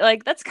whatever. But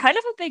like that's kind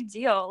of a big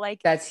deal.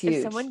 Like That's if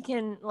huge. someone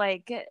can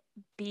like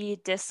be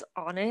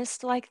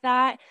dishonest like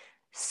that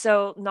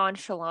so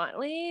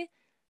nonchalantly,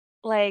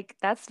 like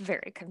that's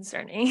very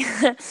concerning.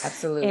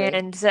 Absolutely.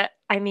 And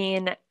I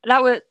mean,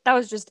 that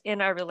was just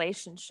in our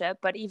relationship,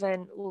 but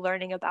even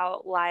learning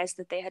about lies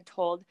that they had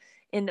told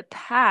in the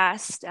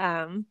past,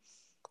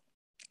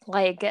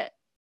 like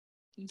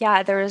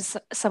yeah, there was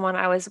someone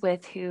I was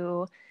with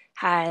who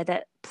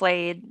had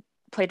played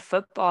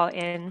football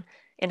in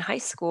high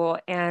school,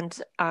 and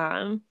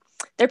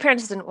their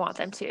parents didn't want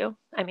them to.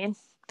 I mean,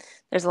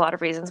 there's a lot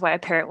of reasons why a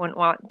parent wouldn't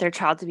want their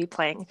child to be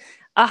playing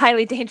a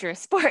highly dangerous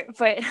sport,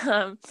 but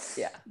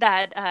Yeah.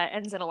 that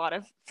ends in a lot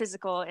of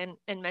physical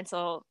and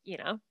mental,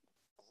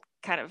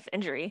 kind of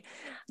injury.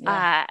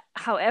 Yeah.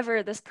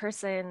 However, this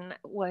person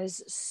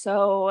was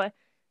so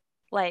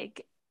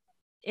like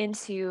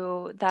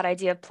into that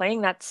idea of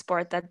playing that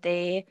sport that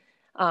they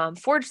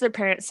forged their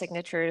parents'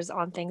 signatures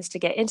on things to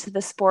get into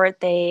the sport.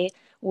 They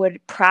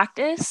would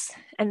practice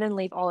and then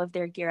leave all of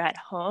their gear at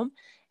home.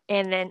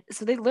 And then,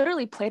 so they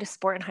literally played a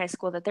sport in high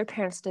school that their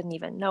parents didn't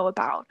even know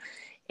about.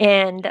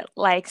 And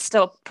like,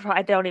 still,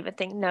 I don't even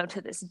think know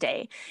to this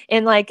day.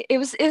 And like, it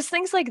was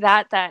things like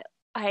that that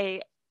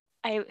I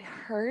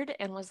heard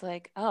and was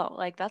like, oh,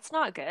 like that's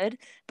not good.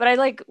 But I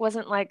like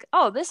wasn't like,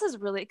 oh, this is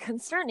really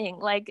concerning.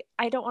 Like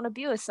I don't want to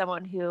be with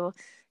someone who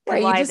could Right.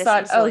 You lie just this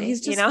thought, oh, easily,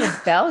 he's just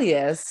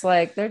rebellious.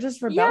 Like they're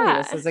just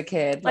rebellious Yeah. as a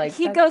kid. But Like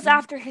he that. goes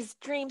after his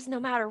dreams no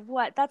matter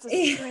what. That's a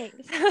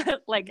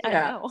strength. Like I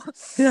Yeah. know.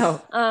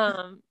 No,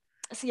 Um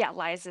so yeah,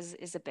 lies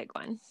is a big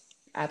one.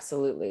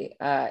 absolutely.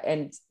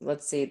 And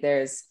let's see,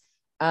 there's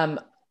um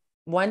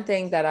one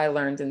thing that I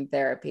learned in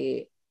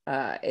therapy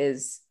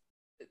is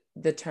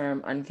the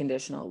term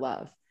unconditional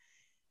love.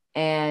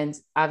 And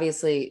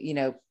obviously,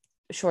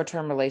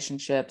 short-term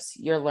relationships,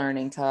 you're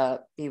learning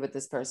to be with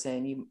this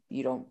person.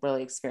 You don't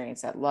really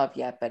experience that love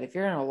yet. But if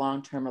you're in a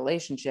long-term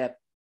relationship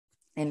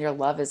and your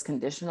love is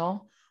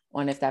conditional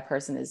on if that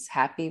person is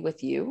happy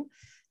with you,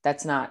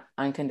 that's not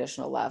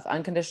unconditional love.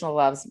 Unconditional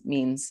love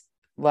means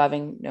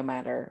loving no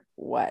matter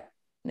what,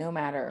 no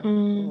matter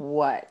Mm,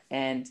 what.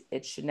 And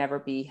it should never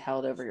be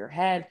held over your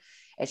head.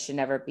 It should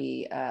never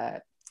be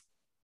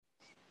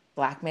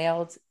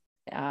blackmailed.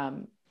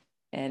 Um,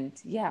 and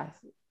yeah,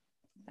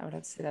 I would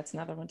have to say that's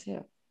another one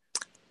too.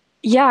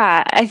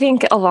 yeah, I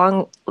think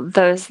along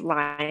those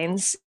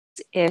lines,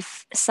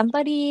 if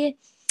somebody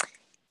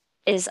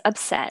is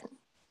upset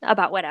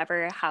about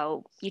whatever,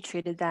 how you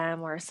treated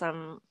them or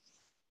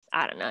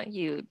I don't know,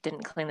 you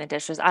didn't clean the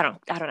dishes, I don't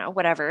know,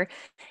 whatever,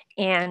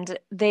 and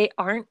they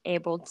aren't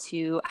able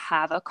to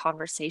have a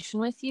conversation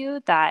with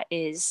you that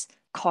is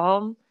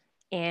calm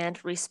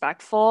and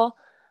respectful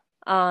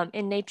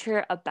in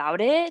nature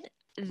about it,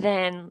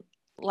 then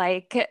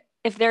like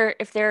if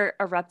they're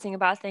erupting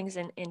about things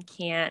and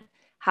can't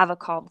have a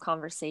calm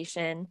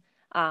conversation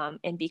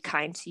and be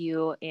kind to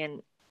you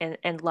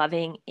and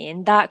loving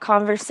in that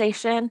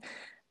conversation,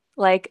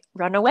 like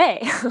run away.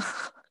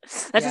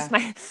 That's just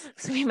Yeah.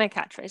 my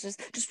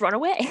catchphrase. Just run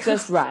away.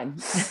 Just run,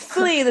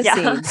 flee the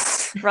Yeah,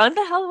 scene. run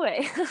the hell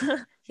away.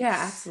 Yeah,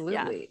 Yeah.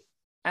 absolutely.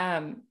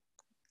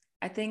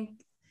 I think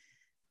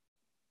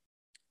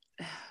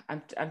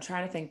I'm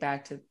trying to think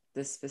back to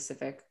this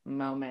specific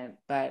moment,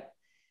 but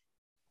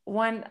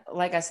one,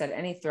 like I said,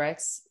 any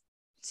threats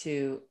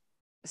to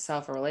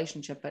self or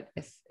relationship, but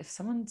if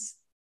someone's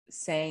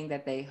saying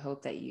that they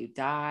hope that you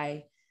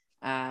die,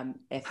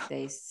 if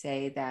they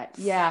say that,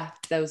 yeah,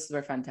 those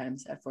were fun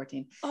times at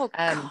 14. Oh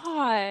Um,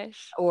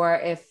 gosh. or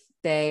if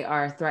they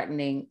are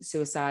threatening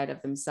suicide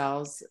of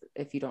themselves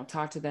if you don't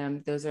talk to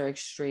them, those are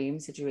extreme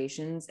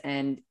situations.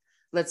 And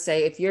let's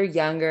say if you're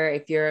younger,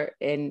 if you're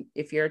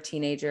a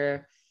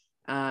teenager,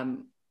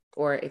 um,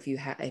 or if you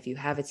have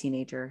a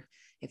teenager,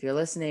 if you're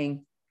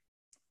listening,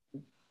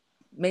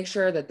 make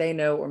sure that they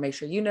know, or make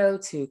sure you know,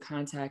 to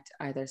contact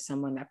either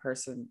someone that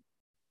person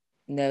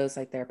knows,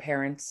 like their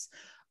parents,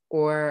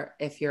 or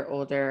if you're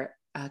older,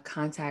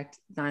 contact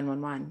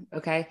 911.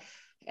 Okay.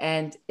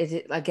 And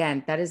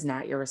again, that is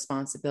not your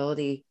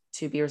responsibility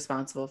to be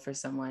responsible for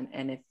someone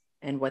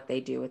and what they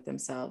do with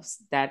themselves.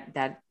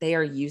 That they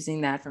are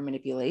using that for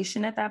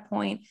manipulation at that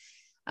point.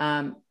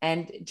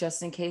 And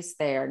just in case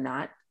they are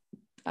not,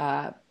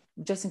 uh,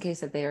 just in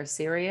case that they are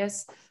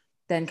serious,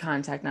 then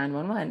contact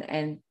 911.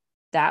 And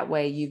that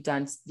way you've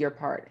done your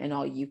part and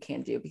all you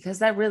can do, because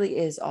that really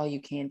is all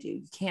you can do.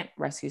 You can't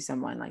rescue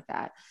someone like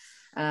that.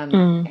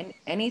 Mm. And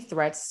any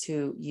threats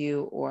to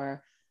you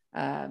or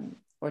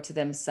to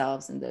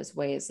themselves in those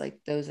ways, like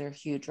those are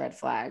huge red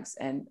flags.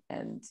 And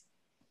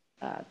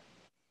uh,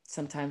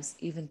 sometimes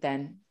even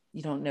then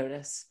you don't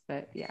notice,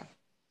 but yeah.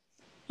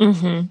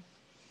 Mm-hmm.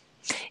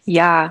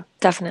 Yeah,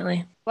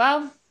 definitely.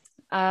 Well,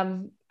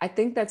 I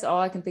think that's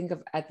all I can think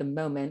of at the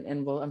moment,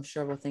 and I'm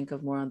sure we'll think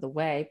of more on the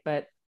way.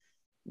 But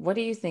what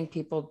do you think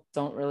people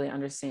don't really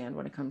understand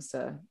when it comes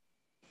to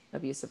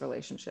abusive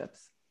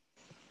relationships?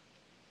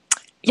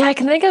 Yeah, I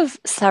can think of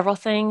several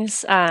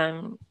things.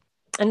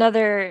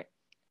 Another,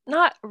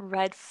 not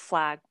red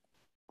flag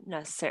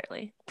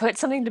necessarily, but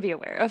something to be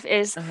aware of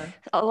is Uh-huh.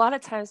 a lot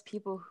of times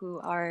people who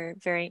are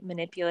very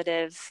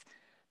manipulative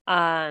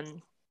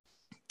um,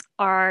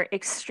 are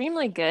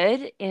extremely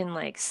good in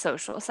like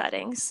social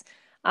settings,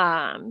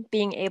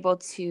 being able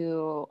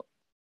to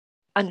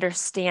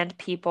understand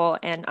people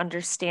and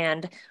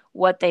understand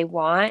what they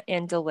want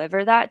and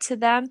deliver that to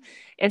them.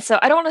 And so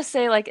I don't want to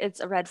say like it's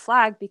a red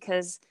flag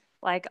because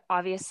like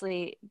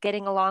obviously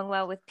getting along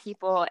well with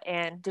people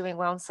and doing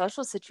well in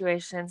social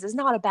situations is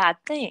not a bad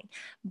thing.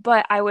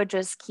 But I would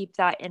just keep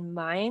that in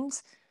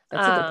mind,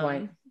 That's a good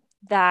point.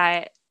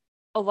 that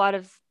a lot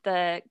of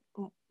the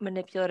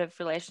manipulative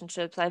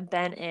relationships I've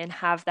been in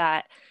have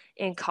that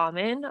in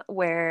common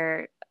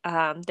where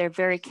they're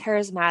very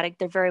charismatic,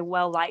 they're very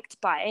well liked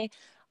by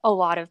a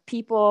lot of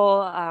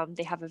people.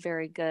 They have a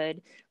very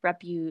good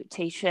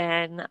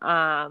reputation.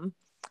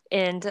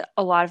 And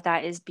a lot of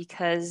that is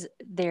because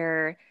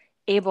they're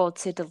able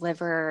to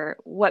deliver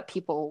what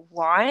people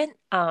want.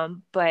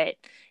 But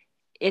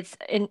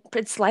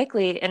it's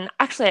likely, and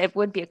actually it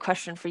would be a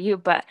question for you,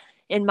 but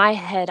in my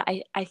head,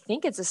 I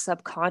think it's a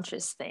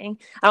subconscious thing.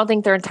 I don't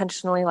think they're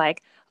intentionally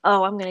like,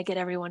 oh, I'm gonna get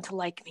everyone to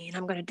like me and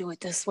I'm gonna do it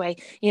this way.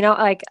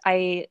 Like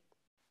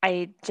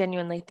I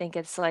genuinely think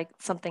it's like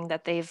something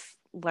that they've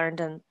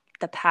learned in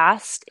the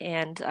past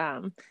and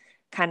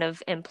kind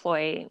of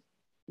employ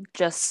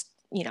just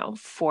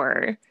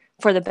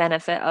for the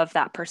benefit of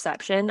that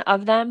perception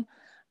of them.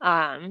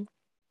 Um,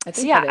 I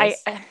so think yeah, that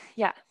is.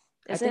 yeah,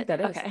 I is think it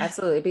that is okay?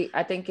 absolutely.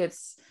 I think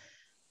it's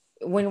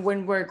when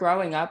we're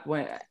growing up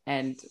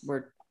and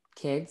we're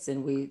kids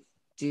and we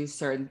do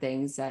certain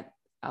things that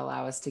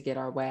allow us to get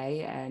our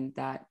way and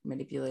that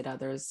manipulate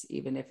others,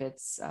 even if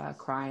it's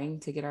crying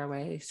to get our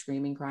way,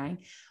 screaming, crying.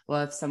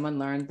 Well, if someone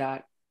learned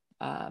that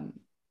um,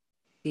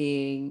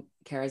 being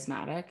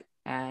charismatic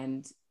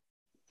and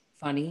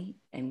funny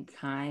and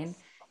kind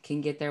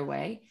can get their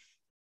way,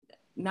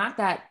 not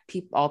that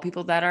all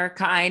people that are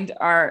kind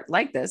are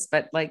like this,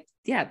 but like,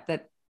 yeah,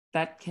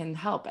 that can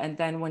help. And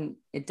then when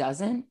it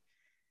doesn't,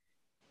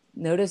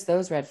 notice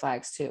those red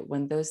flags too.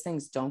 When those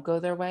things don't go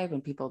their way,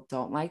 when people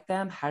don't like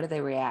them, how do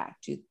they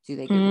react? Do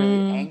they get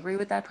really Mm, angry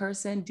with that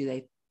person? Do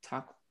they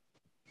talk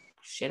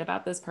shit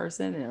about this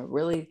person in a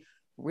really,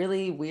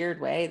 really weird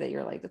way that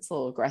you're like, that's a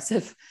little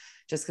aggressive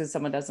just because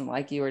someone doesn't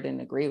like you or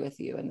didn't agree with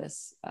you in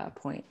this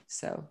point?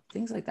 So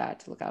things like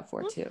that to look out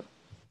for too.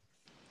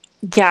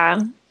 yeah.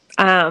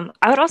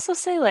 I would also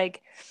say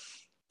like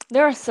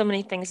there are so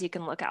many things you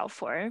can look out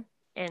for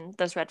in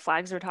those red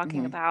flags we're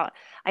talking Mm-hmm. about.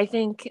 I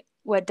think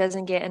what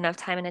doesn't get enough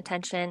time and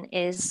attention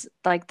is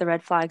like the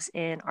red flags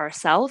in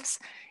ourselves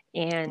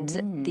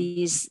and Mm,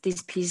 these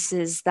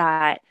pieces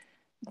that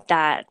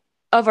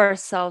of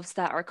ourselves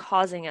that are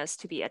causing us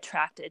to be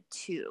attracted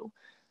to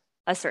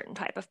a certain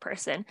type of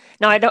person.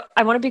 Now,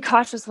 I want to be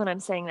cautious when I'm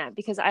saying that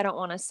because I don't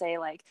want to say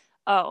like,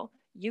 oh,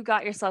 you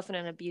got yourself in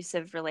an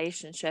abusive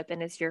relationship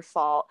and it's your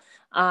fault.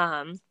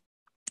 Um,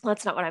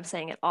 that's not what I'm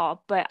saying at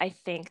all. But I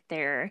think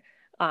there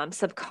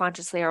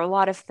subconsciously are a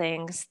lot of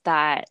things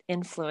that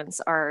influence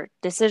our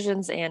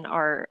decisions and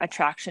our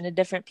attraction to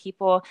different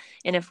people.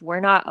 And if we're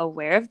not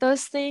aware of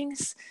those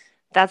things,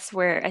 that's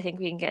where I think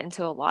we can get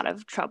into a lot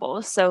of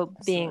trouble. So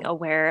being absolutely.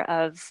 aware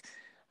of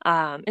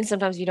and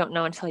sometimes you don't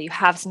know until you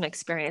have some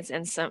experience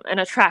and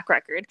a track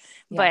record.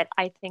 Yeah. But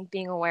I think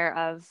being aware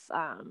of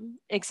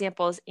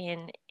examples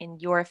in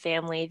your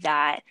family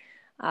that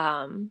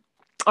um,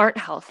 aren't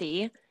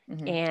healthy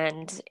Mm-hmm.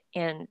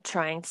 and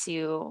trying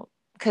to,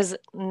 because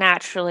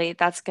naturally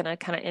that's going to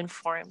kind of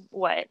inform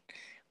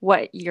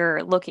what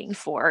you're looking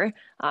for,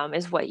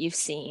 is what you've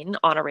seen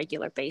on a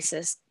regular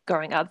basis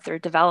growing up through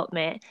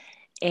development,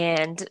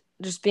 and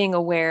just being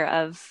aware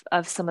of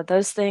some of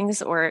those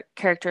things or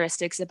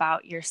characteristics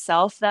about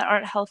yourself that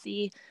aren't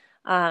healthy.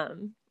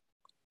 um,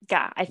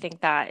 yeah, I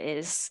think that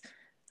is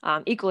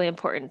equally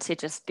important to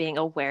just being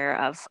aware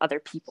of other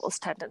people's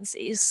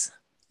tendencies.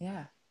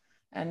 Yeah.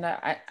 And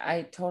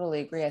I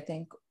totally agree. I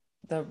think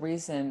the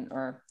reason,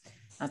 or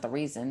not the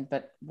reason,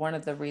 but one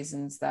of the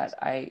reasons that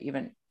I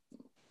even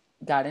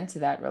got into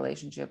that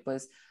relationship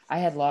was I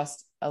had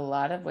lost a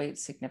lot of weight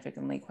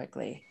significantly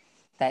quickly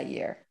that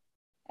year.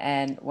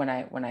 And when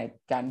I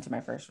got into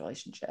my first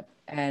relationship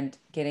and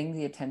getting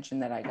the attention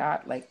that I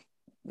got, like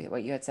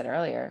what you had said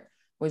earlier,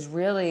 was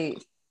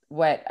really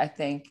what I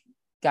think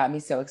got me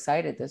so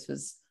excited. This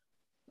was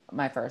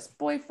my first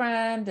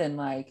boyfriend and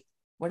like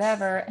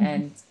whatever.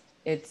 And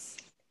it's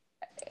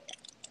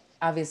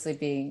obviously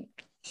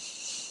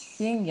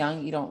being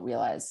young, you don't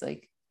realize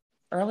like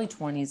early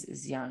 20s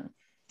is young,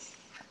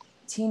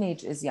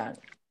 teenage is young,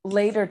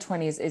 later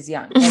 20s is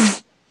young. Like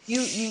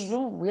you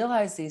don't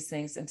realize these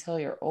things until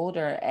you're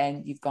older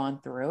and you've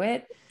gone through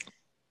it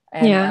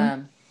and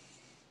Yeah.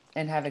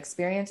 and have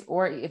experience,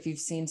 or if you've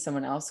seen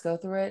someone else go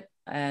through it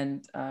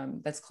and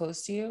that's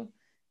close to you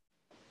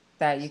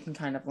that you can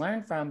kind of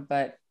learn from.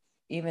 But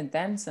even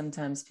then,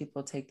 sometimes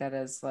people take that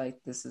as like,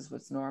 this is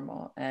what's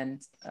normal.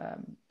 And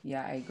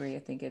yeah, I agree. I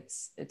think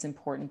it's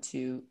important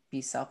to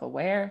be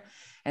self-aware,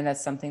 and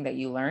that's something that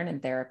you learn in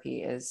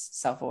therapy is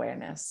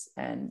self-awareness,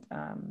 and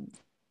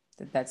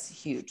that's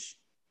huge.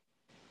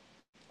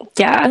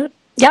 Yeah.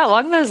 Yeah,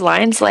 along those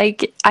lines,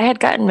 like I had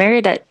gotten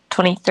married at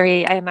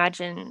 23. I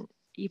imagine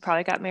you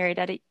probably got married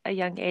at a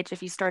young age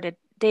if you started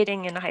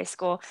dating in high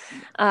school.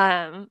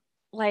 Um,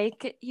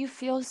 like you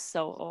feel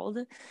so old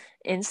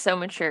and so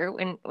mature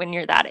when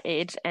you're that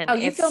age, Oh,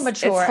 and you feel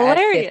it's mature at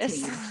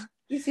hilarious. 15.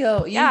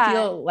 You Yeah.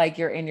 feel like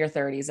you're in your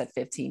 30s at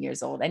 15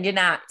 years old, and you're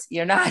not.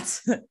 You're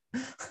not.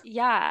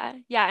 Yeah.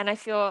 Yeah, and I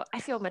feel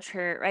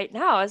mature right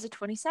now as a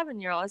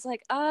 27-year-old. It's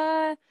like,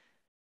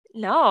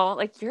 no,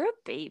 like you're a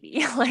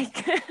baby.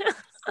 Like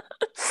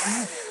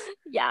Yes.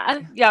 yeah.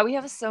 Yeah, we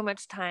have so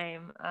much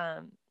time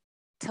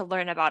to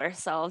learn about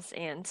ourselves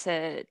and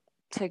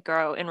to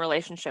grow in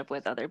relationship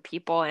with other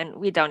people, and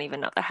we don't even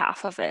know the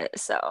half of it.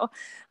 So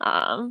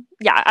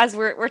yeah, as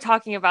we're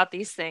talking about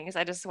these things,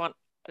 I just want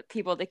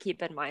people to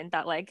keep in mind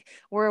that like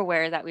we're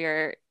aware that we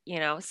are,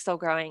 still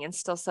growing and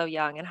still so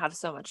young and have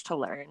so much to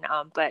learn,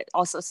 but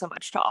also so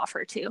much to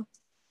offer too.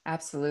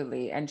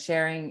 Absolutely. And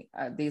sharing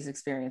these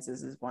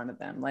experiences is one of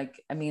them.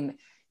 Like, I mean,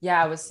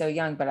 yeah, I was so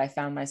young, but I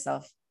found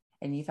myself,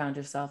 and you found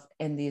yourself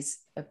in these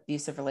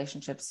abusive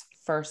relationships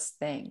first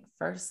thing,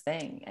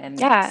 and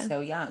Yeah.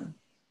 so young.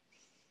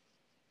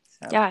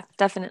 So, Yeah,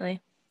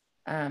 definitely.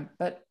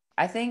 but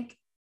I think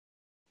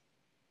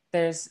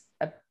there's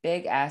a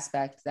big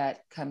aspect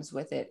that comes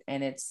with it.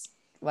 And it's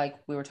like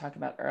we were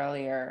talking about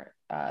earlier,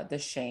 the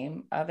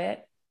shame of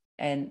it,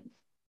 and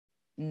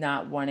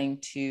not wanting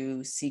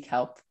to seek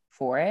help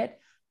for it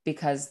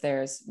because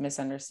there's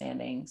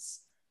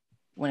misunderstandings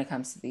when it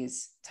comes to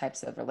these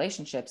types of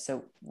relationships.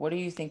 So, what do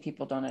you think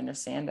people don't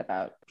understand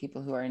about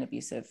people who are in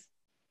abusive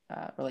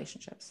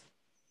relationships?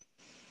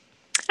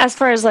 As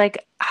far as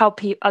like how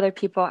other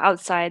people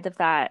outside of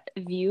that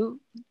view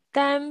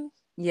them,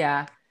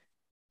 Yeah.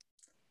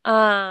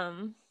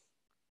 um,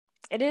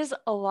 it is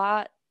a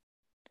lot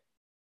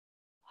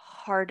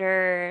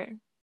harder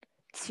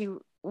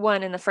to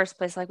one in the first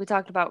place, like we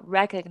talked about,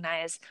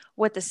 recognize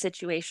what the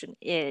situation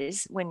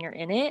is when you're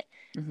in it.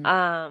 Mm-hmm.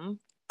 Um,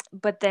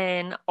 but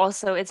then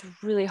also it's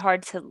really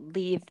hard to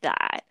leave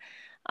that.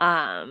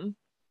 Um,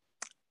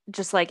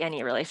 just like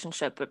any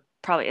relationship, but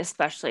probably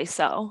especially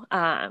so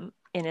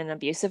in an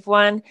abusive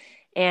one.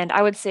 And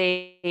I would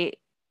say,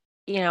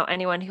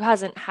 anyone who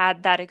hasn't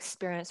had that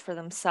experience for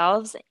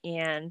themselves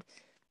and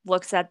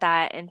looks at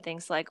that and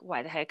thinks like,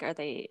 why the heck are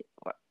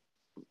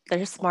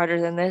they're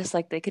smarter than this,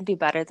 like they can do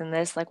better than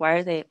this, like why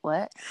are they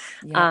what?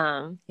 Yep.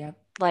 Um, Yep.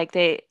 like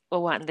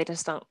one, they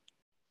just don't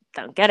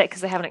get it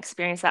because they haven't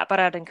experienced that. But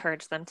I'd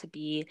encourage them to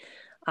be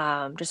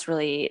just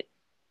really,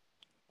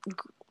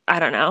 I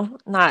don't know,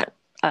 not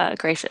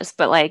gracious,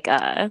 but like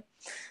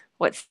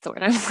what's the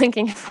word I'm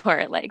looking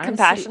for? Like Honestly,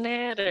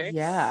 compassionate or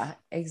yeah,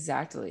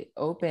 exactly.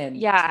 Open,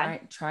 yeah.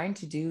 trying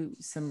to do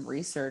some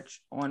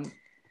research on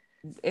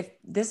if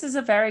this is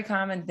a very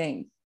common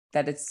thing,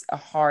 that it's a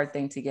hard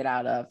thing to get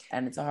out of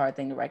and it's a hard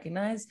thing to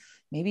recognize.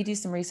 Maybe do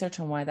some research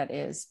on why that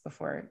is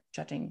before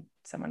judging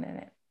someone in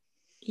it.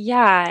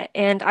 Yeah,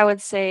 and I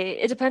would say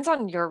it depends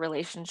on your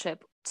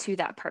relationship to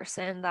that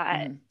person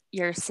that Mm-hmm.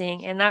 you're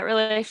seeing in that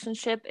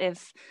relationship.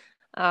 If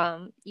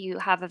you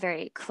have a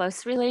very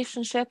close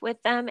relationship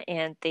with them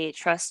and they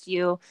trust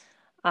you,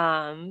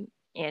 um,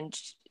 and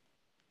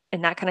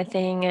and that kind of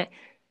thing,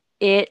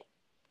 it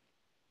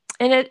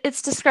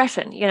it's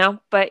discretion,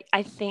 But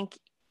I think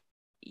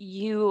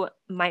you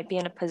might be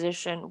in a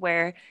position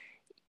where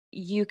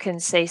you can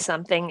say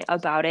something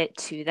about it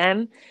to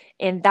them,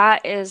 and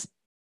that is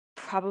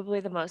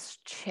probably the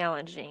most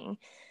challenging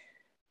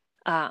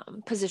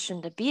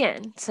position to be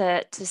in,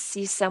 to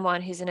see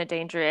someone who's in a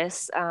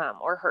dangerous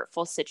or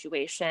hurtful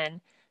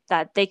situation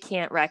that they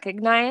can't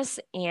recognize,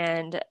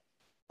 and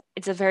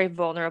it's a very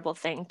vulnerable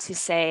thing to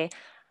say,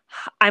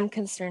 I'm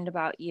concerned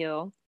about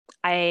you,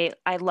 I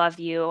love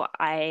you,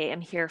 I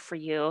am here for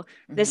you,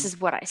 Mm-hmm. this is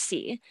what I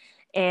see,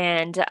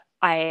 and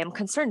I am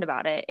concerned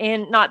about it.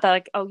 And not that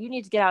like, oh, you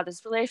need to get out of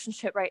this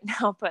relationship right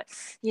now, but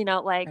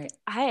like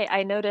Right.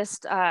 I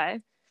noticed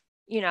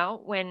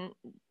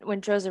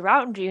when Joe's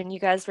around you and you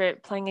guys were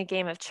playing a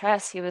game of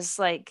chess, he was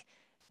like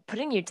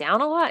putting you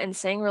down a lot and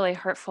saying really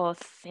hurtful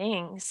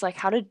things. Like,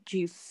 how did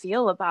you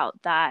feel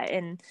about that?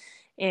 And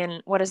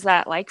what is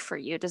that like for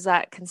you? Does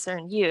that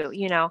concern you?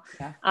 Yeah.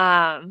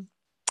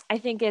 I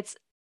think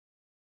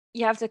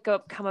you have to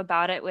come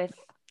about it with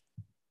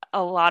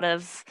a lot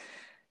of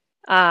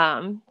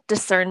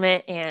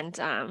discernment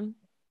and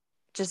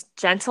just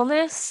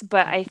gentleness.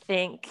 But I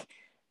think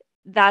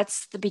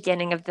that's the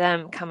beginning of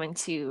them coming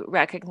to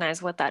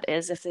recognize what that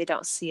is if they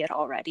don't see it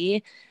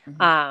already.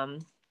 Mm-hmm. Um,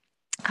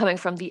 Coming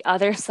from the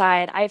other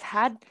side, I've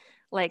had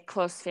like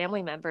close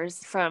family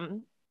members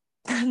from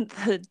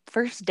the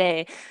first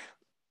day.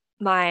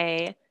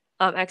 My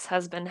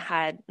ex-husband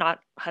had not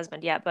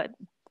husband yet, but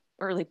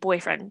early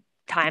boyfriend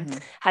time Mm-hmm.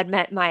 had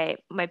met my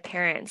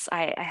parents.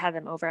 I had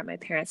them over at my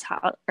parents'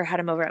 house, or had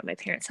him over at my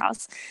parents'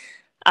 house.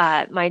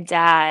 My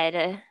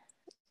dad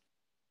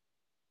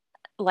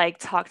like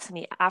talked to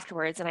me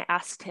afterwards, and I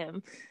asked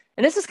him,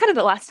 and this was kind of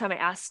the last time I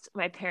asked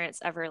my parents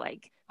ever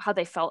like how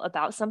they felt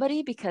about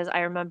somebody, because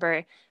I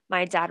remember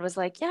my dad was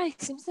like, yeah, he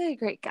seems like a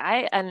great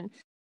guy. And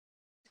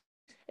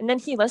then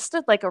he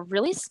listed like a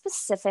really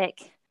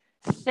specific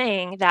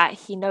thing that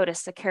he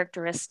noticed, a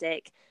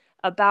characteristic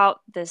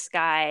about this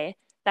guy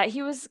that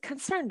he was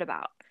concerned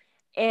about.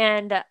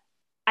 And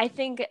I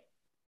think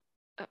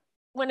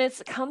when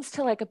it comes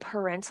to like a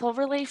parental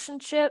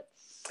relationship,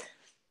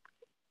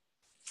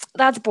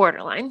 that's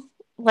borderline.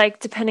 Like,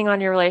 depending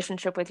on your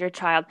relationship with your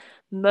child,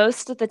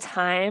 most of the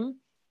time,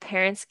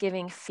 parents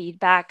giving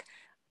feedback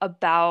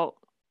about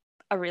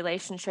a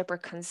relationship or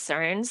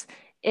concerns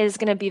is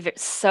going to be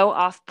so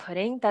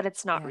off-putting that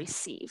it's not Yeah.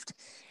 received.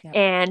 Yeah.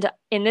 And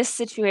in this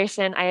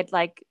situation, I had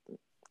like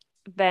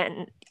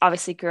been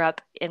obviously grew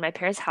up in my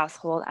parents'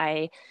 household.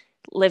 I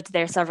lived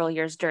there several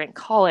years during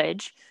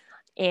college,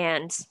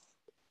 and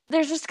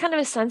there's just kind of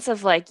a sense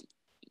of like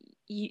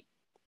you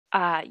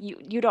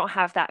you don't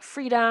have that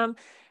freedom,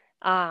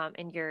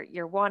 and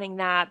you're wanting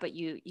that, but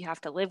you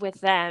have to live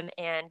with them,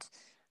 and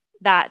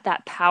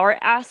that power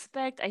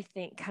aspect, I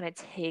think, kind of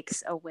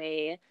takes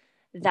away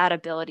that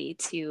ability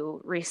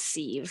to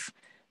receive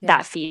Yeah.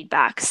 that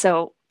feedback.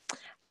 So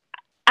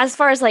as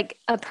far as like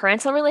a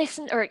parental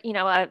relation, or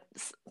a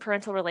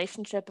parental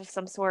relationship of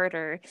some sort,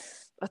 or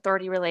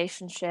authority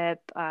relationship,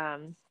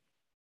 I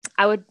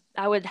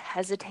would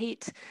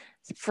hesitate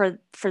for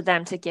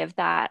them to give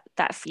that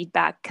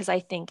feedback, because I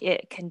think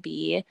it can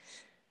be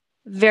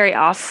very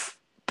off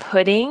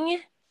putting.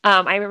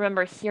 I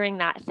remember hearing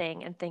that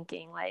thing and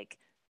thinking like,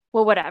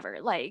 well, whatever,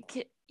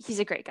 like he's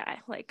a great guy,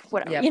 like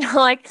whatever, Yep.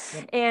 like,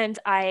 Yep. and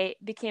I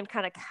became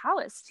kind of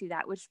callous to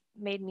that, which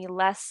made me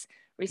less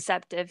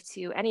receptive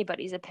to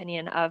anybody's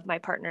opinion of my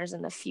partners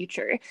in the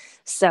future.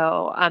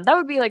 So that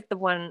would be like the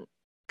one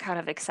kind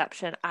of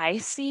exception I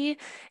see,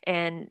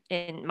 and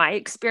in my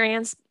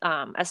experience,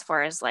 as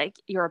far as like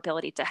your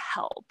ability to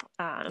help.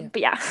 Yeah.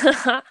 But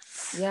yeah.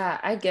 Yeah,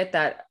 I get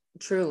that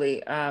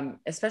truly.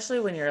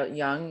 Especially when you're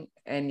young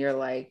and you're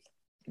like,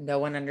 no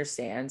one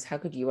understands. How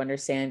could you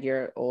understand?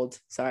 You're old.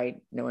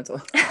 Sorry, no one's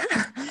old.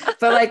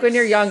 But like when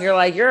you're young, you're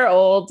like, you're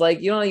old.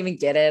 Like you don't even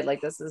get it.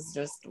 Like this is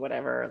just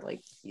whatever.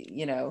 Like,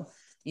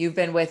 you've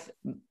been with,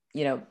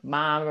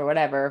 mom or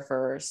whatever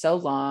for so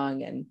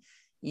long, and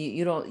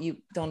you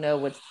don't know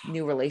what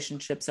new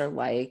relationships are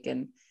like.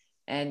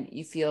 And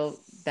you feel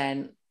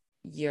then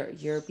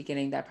you're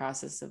beginning that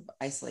process of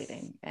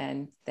isolating,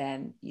 and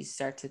then you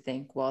start to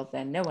think, well,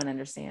 then no one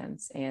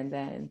understands, and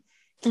then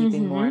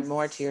keeping more Mm-hmm. and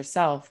more to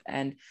yourself,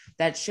 and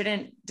that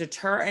shouldn't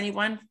deter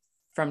anyone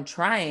from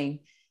trying.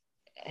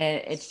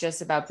 And it's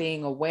just about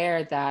being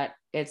aware that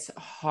it's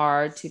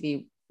hard to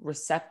be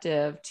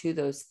receptive to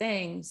those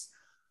things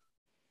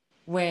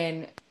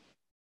when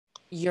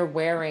you're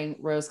wearing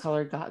rose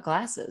colored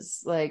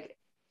glasses, like,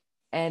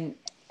 and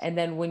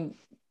then when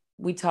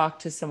we talk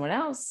to someone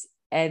else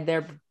and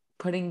they're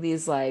putting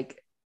these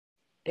like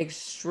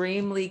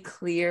extremely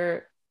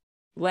clear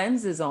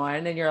lenses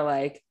on, and you're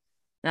like,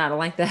 no, I don't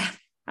like that.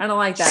 I don't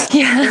like that.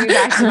 Bring Yeah. me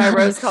back to my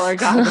rose colored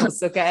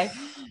goggles. Okay.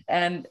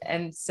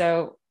 And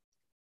so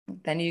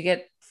then you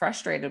get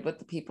frustrated with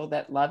the people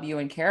that love you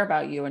and care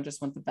about you and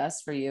just want the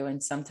best for you.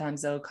 And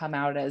sometimes it'll come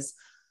out as,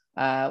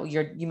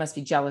 you must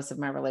be jealous of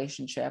my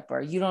relationship,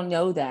 or you don't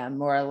know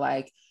them, or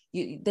like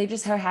they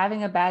just are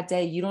having a bad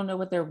day. You don't know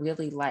what they're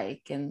really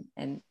like.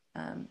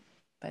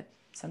 But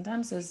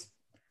sometimes those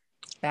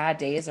bad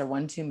days are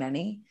one too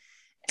many.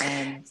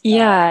 And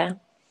Yeah.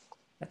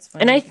 that's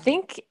And when I you,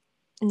 think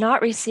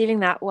not receiving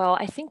that well,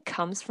 I think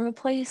comes from a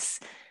place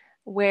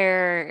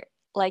where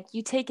like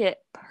you take it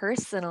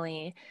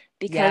personally,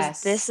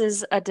 because this yes.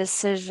 is a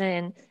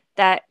decision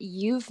that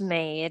you've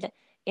made,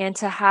 and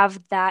to have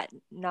that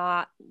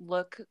not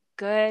look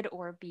good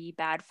or be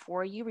bad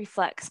for you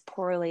reflects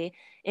poorly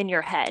in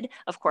your head,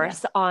 of Yeah.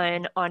 course,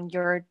 on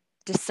your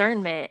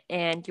discernment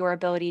and your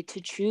ability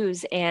to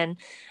choose. And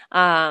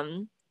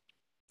um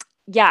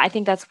yeah, I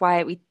think that's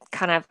why we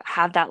kind of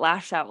have that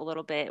lash out a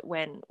little bit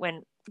when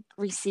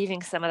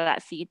receiving some of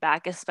that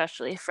feedback,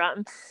 especially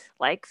from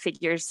like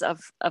figures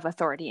of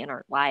authority in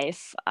our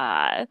life.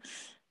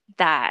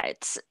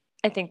 That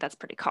I think that's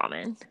pretty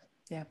common.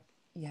 Yeah.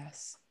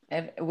 Yes.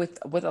 And with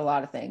a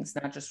lot of things,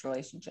 not just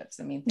relationships.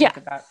 I mean, Yeah.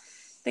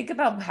 think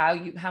about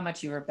how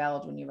much you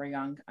rebelled when you were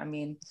young. I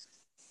mean,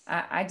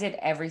 I did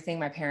everything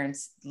my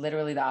parents,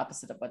 literally the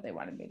opposite of what they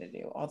wanted me to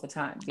do all the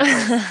time,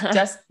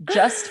 because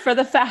just for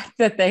the fact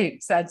that they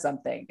said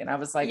something, and I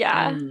was like,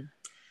 Yeah.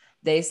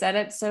 they said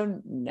it,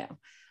 so no.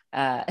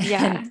 Uh,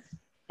 Yeah.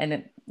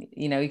 and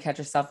you catch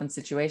yourself in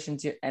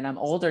situations, and I'm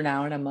older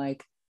now, and I'm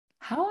like,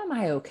 how am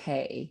I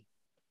okay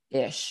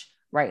ish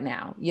right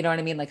now? You know what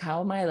I mean? Like,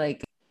 how am I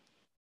like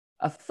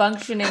a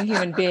functioning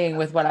human being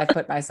with what I've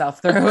put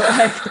myself through?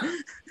 Like,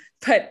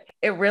 but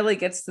it really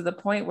gets to the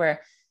point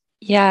where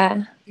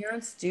Yeah.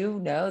 parents do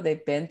know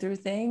they've been through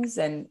things,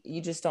 and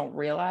you just don't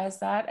realize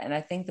that. And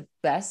I think the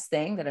best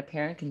thing that a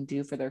parent can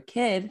do for their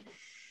kid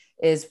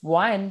is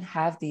one,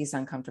 have these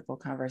uncomfortable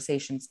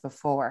conversations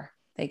before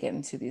they get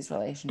into these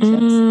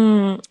relationships.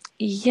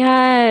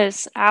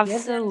 Yes,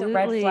 Give them the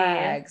red absolutely.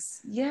 flags.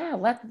 Yeah,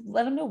 let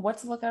them know what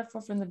to look out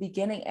for from the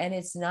beginning. And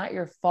it's not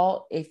your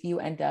fault if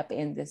you end up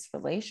in this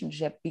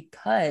relationship,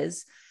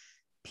 because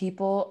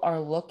people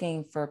are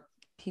looking for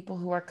people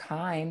who are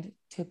kind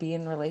to be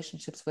in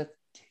relationships with,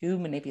 to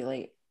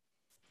manipulate.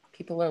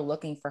 People are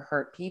looking for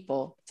hurt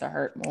people to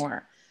hurt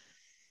more.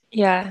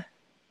 Yeah.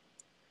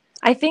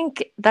 I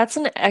think that's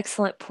an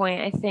excellent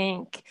point. I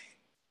think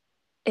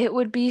it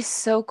would be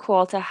so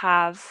cool to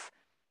have,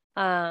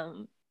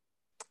 um,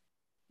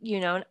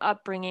 an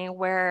upbringing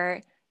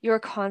where you're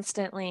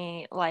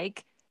constantly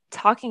like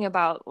talking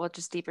about, well,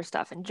 just deeper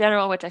stuff in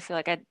general, which I feel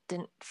like I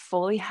didn't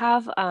fully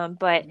have.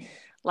 But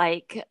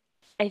like,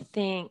 I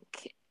think,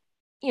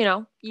 you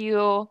know,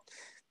 you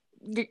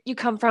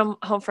come from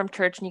home from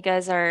church and you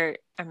guys are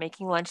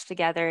making lunch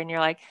together and you're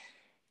like,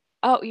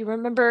 oh, you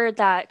remember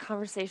that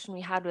conversation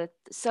we had with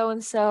so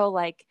and so?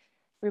 Like,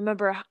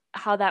 remember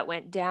how that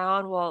went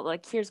down? Well,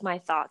 like, here's my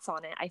thoughts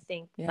on it. I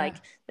think, Yeah. like,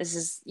 this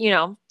is,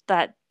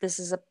 that this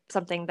is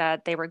something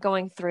that they were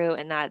going through,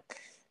 and that,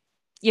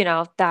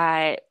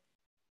 that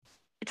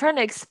trying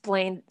to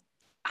explain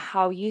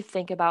how you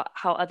think about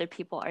how other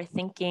people are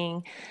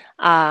thinking.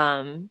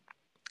 Um,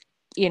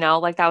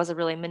 like that was a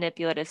really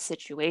manipulative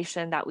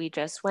situation that we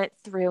just went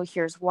through.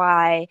 Here's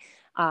why.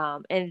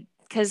 And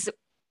because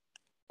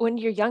when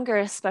you're younger,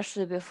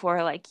 especially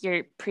before like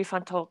your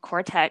prefrontal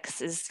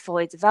cortex is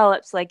fully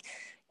developed, like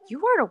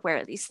you aren't aware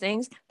of these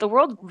things. The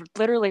world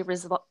literally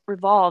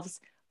revolves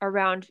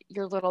around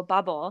your little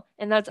bubble,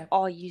 and that's Yep.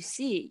 all you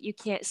see. You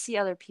can't see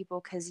other people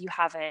because you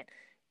haven't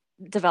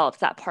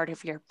developed that part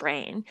of your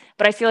brain.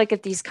 But I feel like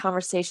if these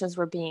conversations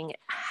were being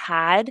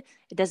had,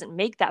 it doesn't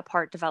make that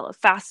part develop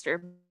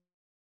faster,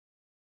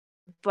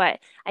 but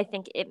I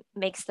think it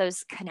makes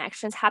those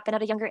connections happen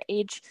at a younger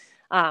age,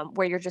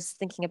 where you're just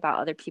thinking about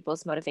other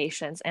people's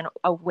motivations and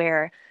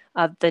aware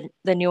of the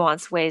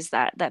nuanced ways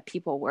that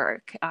people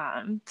work.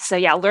 So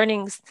yeah,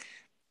 learning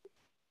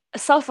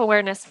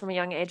self-awareness from a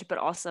young age, but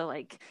also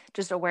like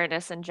just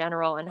awareness in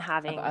general, and Of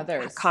having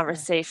others. Yeah.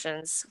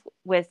 conversations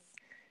with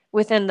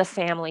within the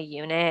family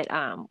unit,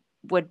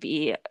 would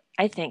be,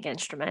 I think,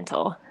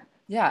 instrumental.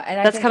 Yeah. And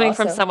I That's think coming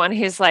from also, someone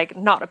who's like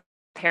not a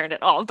parent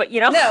at all, but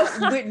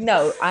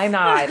no, I'm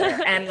not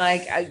either. And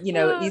like,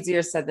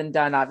 easier said than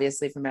done,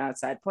 obviously, from an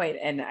outside point.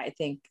 And I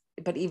think,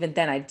 but even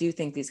then, I do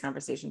think these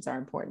conversations are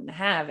important to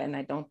have. And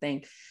I don't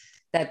think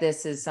that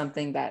this is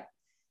something that,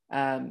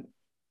 um,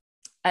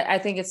 I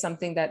think it's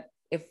something that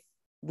if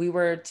we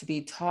were to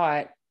be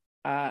taught,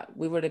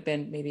 we would have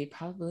been maybe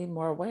probably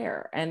more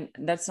aware. And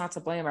that's not to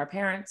blame our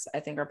parents.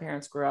 I think our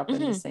parents grew up in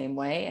the Mhm. same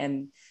way,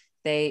 and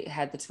they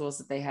had the tools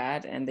that they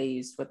had, and they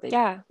used what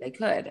Yeah. they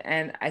could.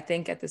 And I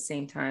think at the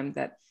same time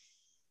that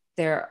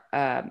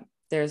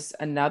there's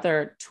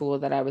another tool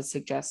that I would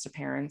suggest to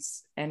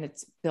parents, and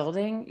it's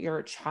building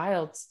your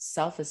child's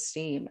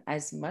self-esteem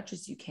as much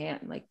as you can.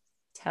 Like,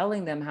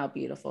 telling them how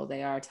beautiful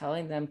they are,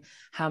 telling them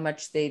how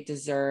much they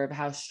deserve,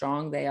 how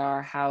strong they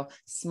are, how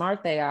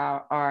smart they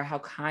are how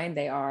kind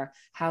they are,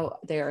 how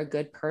they're a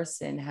good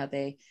person, how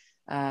they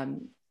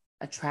um,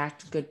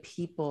 attract good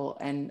people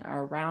and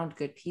are around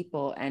good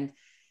people,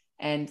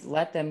 and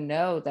let them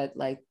know that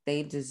like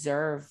they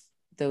deserve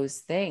those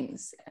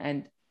things.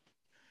 And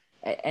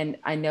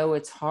I know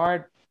it's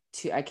hard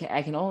to, I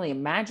can only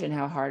imagine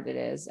how hard it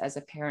is as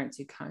a parent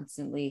to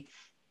constantly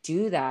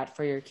do that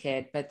for your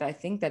kid. But I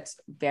think that's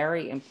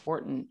very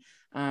important,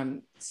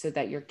 so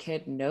that your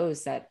kid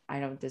knows that I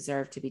don't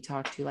deserve to be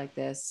talked to like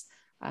this.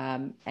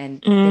 And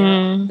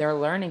Mm, they're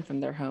learning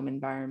from their home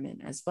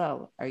environment as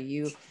well. Are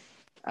you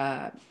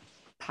uh,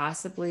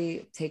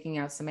 possibly taking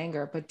out some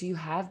anger, but do you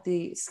have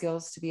the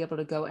skills to be able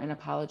to go and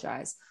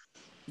apologize?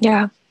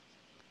 yeah.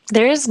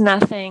 There is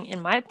nothing,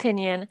 in my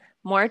opinion,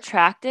 more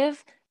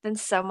attractive than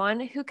someone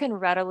who can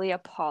readily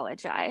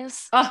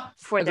apologize Oh,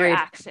 for their agreed.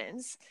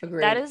 actions.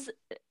 That Agreed. is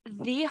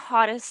the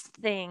hottest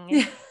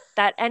thing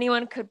that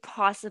anyone could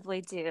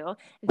possibly do.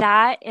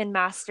 That and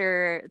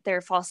master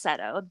their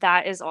falsetto.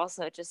 That is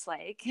also just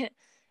like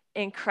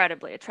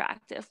incredibly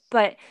attractive.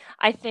 But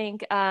I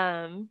think,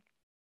 yeah,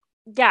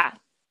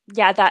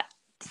 yeah, that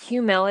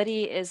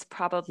humility is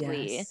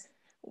probably Yes.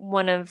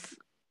 one of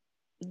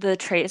the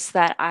traits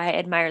that I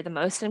admire the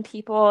most in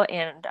people,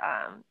 and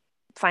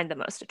find the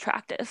most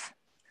attractive.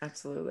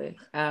 Absolutely.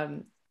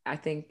 I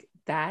think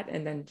that,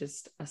 and then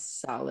just a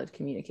solid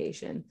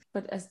communication,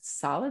 but a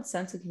solid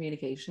sense of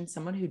communication,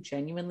 someone who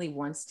genuinely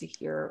wants to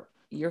hear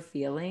your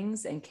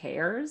feelings and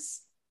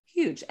cares,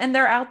 huge. And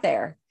they're out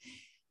there.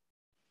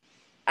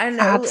 I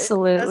know it doesn't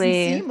Absolutely.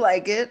 seem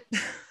like it,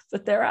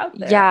 but they're out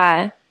there.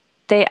 Yeah,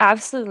 they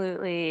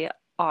absolutely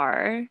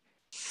are.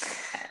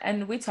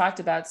 And we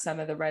talked about some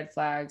of the red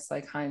flags,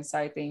 like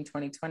hindsight being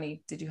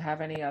 2020. Did you have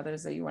any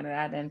others that you want to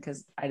add in?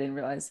 Because I didn't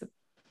realize that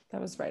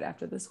that was right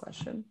after this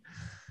question.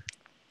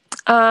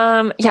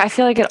 Yeah, I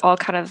feel like it all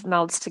kind of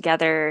melds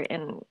together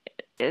and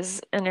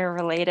is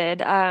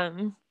interrelated.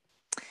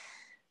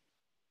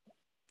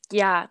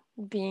 Yeah,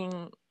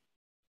 being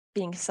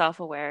being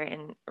self-aware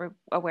and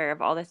aware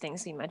of all the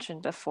things we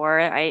mentioned before.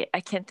 I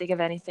can't think of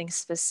anything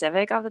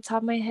specific off the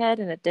top of my head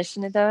in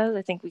addition to those.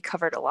 I think we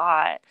covered a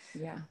lot.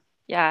 Yeah.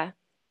 Yeah.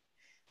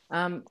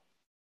 Um,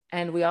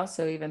 and we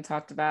also even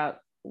talked about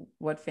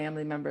what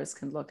family members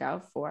can look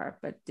out for.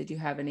 But did you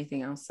have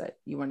anything else that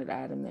you wanted to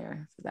add in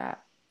there for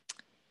that?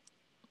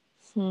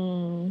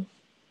 Hmm.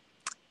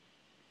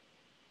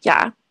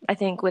 Yeah, I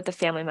think with the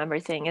family member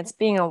thing, it's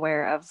being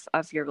aware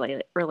of your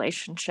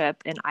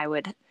relationship, and I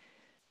would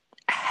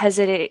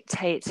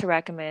hesitate to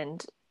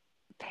recommend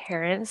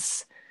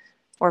parents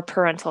or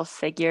parental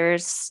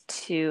figures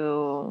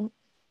to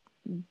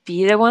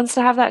be the ones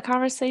to have that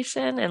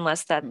conversation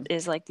unless that Mm.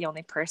 is like the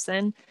only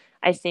person.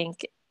 I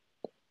think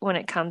when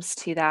it comes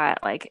to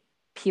that, like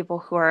people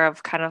who are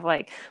of kind of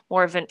like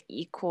more of an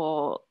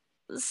equal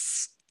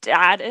status,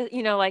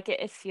 like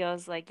it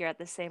feels like you're at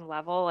the same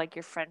level, like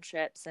your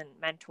friendships and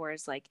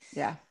mentors, like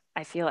Yeah.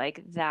 I feel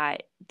like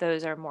that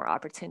those are more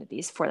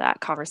opportunities for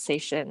that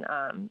conversation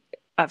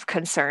of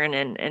concern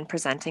and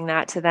presenting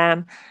that to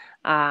them.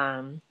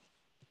 Um,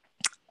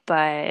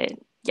 but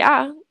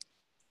yeah.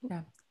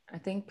 Yeah. I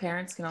think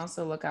parents can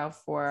also look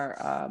out for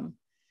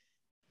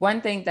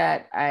one thing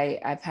that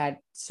I've had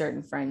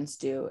certain friends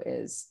do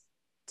is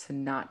to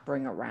not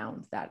bring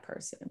around that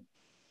person.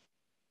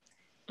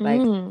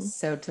 Like, Mm,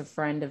 so to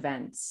friend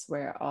events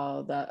where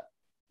all the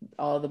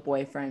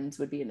boyfriends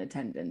would be in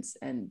attendance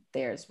and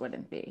theirs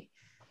wouldn't be.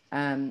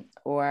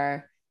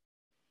 Or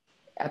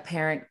a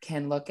parent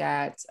can look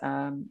at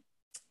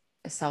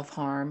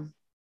self-harm.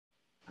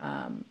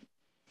 Um,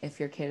 if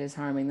your kid is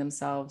harming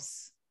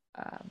themselves,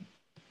 um,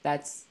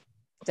 that's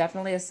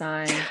definitely a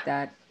sign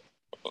that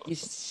you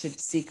should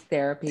seek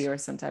therapy or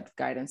some type of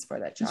guidance for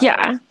that child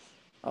yeah,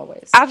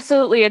 always.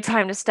 absolutely a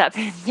time to step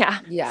in. Yeah.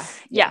 Yeah,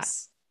 Yeah.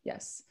 yes,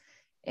 yes.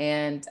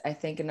 And I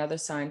think another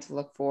sign to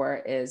look for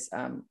is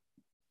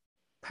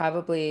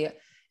probably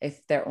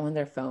if they're on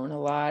their phone a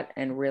lot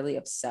and really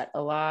upset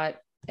a lot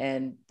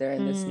and they're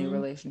in this new Mm,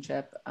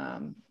 relationship,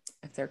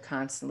 if they're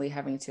constantly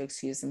having to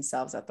excuse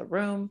themselves at the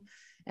room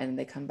and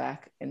they come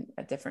back in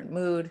a different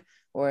mood,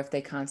 or if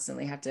they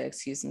constantly have to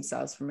excuse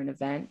themselves from an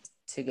event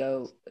to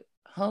go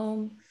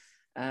home,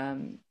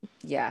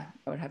 yeah,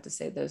 I would have to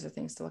say those are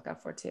things to look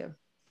out for too.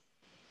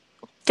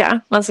 yeah,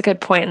 that's a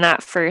good point in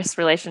that first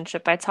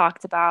relationship I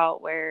talked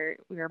about where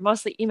we were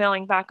mostly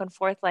emailing back and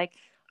forth, like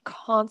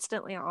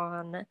constantly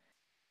on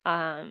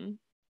um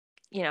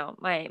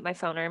my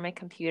phone or my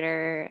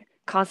computer,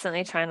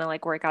 constantly trying to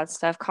like work out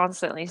stuff,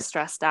 constantly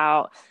stressed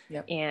out.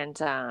 Yep. And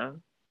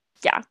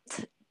yeah,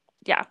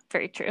 yeah,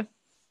 very true.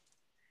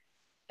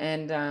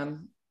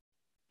 And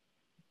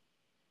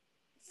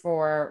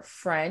for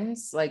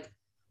friends, like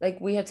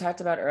we had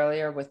talked about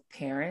earlier with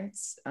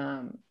parents,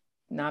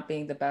 not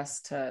being the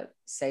best to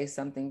say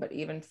something, but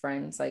even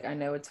friends, like I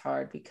know it's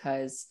hard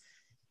because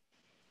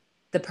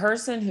the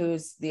person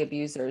who's the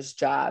abuser's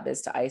job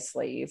is to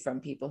isolate you from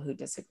people who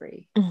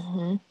disagree,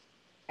 Hmm.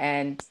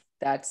 and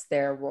that's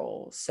their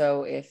role.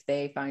 So if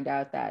they find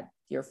out that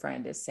your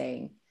friend is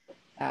saying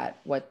that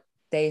what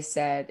they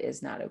said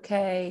is not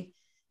okay,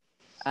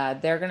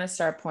 they're going to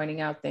start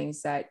pointing out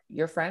things that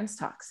your friend's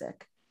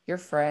toxic. Your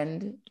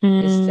friend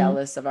is Mm,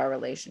 jealous of our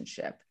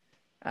relationship.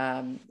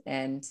 Um,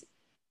 and,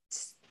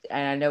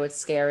 and I know it's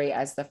scary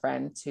as the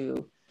friend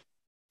to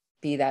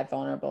be that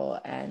vulnerable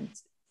and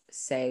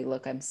say,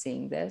 look, I'm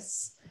seeing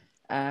this.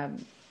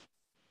 Um,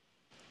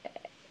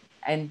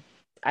 and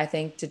I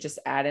think to just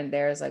add in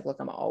there is like, look,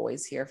 I'm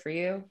always here for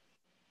you.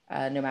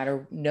 No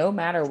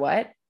matter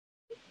what.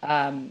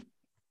 Um,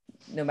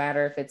 no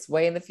matter if it's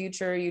way in the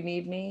future you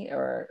need me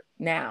or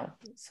now.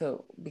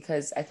 So,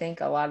 because I think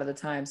a lot of the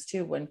times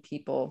too, when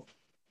people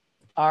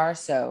are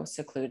so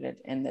secluded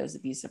in those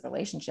abusive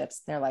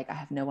relationships, they're like, I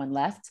have no one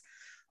left.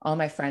 All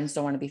my friends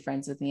don't want to be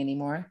friends with me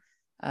anymore.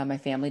 My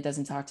family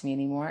doesn't talk to me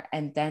anymore.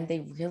 And then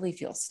they really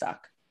feel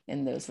stuck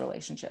in those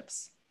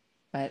relationships.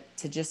 But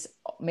to just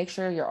make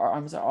sure your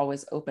arms are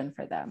always open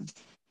for them.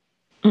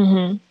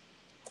 hmm.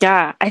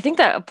 Yeah, I think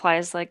that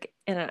applies like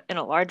in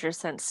a larger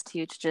sense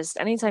too, to just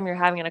anytime you're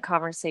having a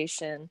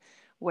conversation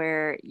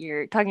where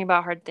you're talking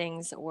about hard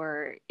things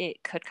or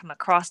it could come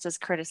across as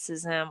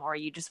criticism or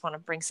you just want to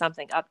bring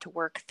something up to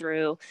work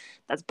through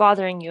that's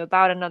bothering you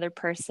about another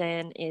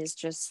person, is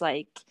just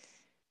like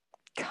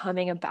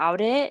coming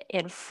about it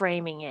and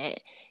framing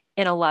it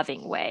in a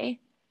loving way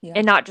Yeah.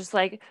 and not just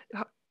like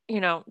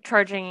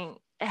charging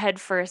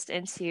headfirst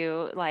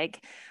into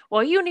like,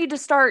 well, you need to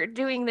start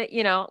doing that,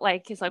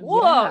 like it's like,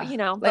 whoa,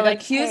 Yeah. but Like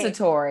like, hey,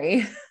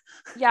 accusatory.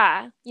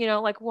 yeah,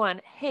 like,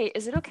 one, hey,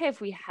 is it okay if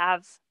we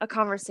have a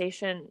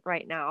conversation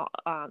right now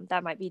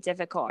that might be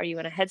difficult, are you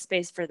in a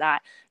headspace for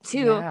that?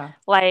 Two, Yeah.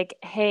 like,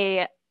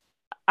 hey,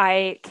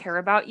 I care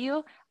about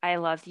you, I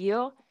love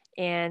you,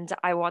 and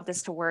I want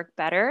this to work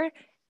better.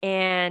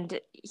 And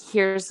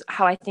here's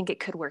how I think it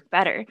could work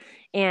better.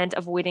 And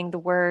avoiding the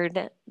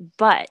word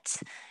but,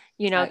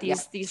 Yeah.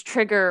 these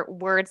trigger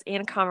words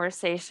and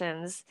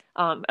conversations,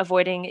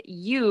 avoiding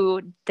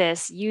you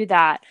this, you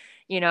that,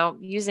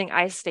 using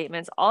I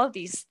statements, all of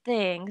these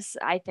things,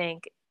 I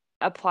think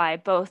apply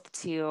both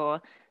to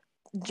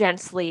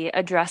gently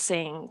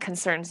addressing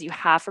concerns you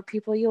have for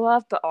people you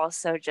love, but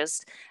also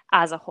just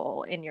as a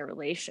whole in your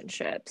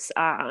relationships.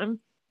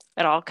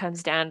 It all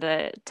comes down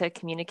to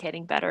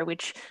communicating better,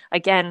 which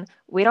again,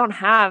 we don't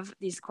have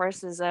these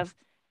courses of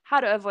how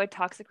to avoid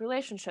toxic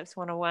relationships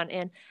 101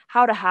 and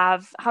how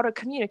to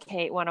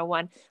communicate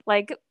 101.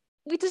 Like,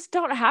 we just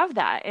don't have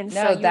that. And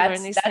so No, you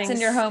learn these that's in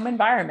your things home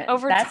environment.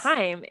 over That's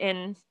time.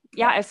 And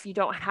yeah, yeah. if you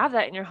don't have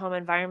that in your home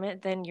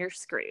environment, then you're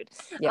screwed.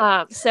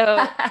 Yep.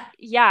 So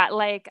yeah,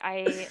 like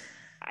I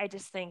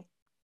just think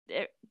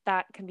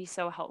that can be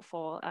so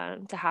helpful,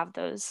 to have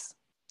those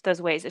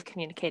ways of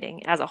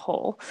communicating as a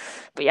whole.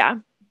 But yeah.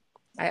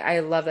 I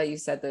love that you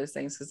said those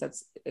things because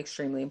that's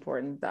extremely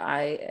important. The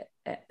I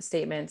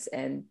statements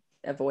and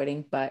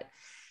avoiding but,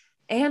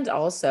 and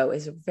also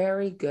is a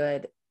very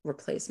good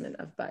replacement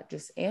of but.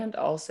 Just and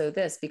also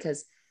this,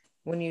 because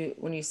when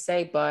you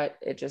say but,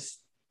 it just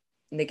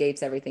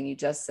negates everything you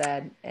just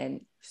said,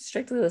 and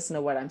strictly listen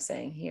to what I'm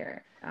saying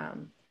here.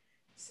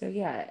 So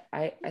yeah,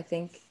 I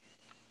think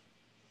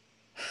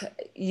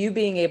you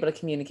being able to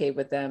communicate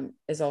with them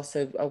is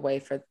also a way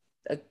for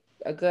a,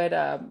 a good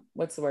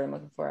what's the word I'm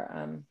looking for,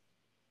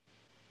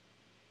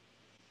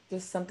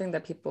 just something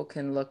that people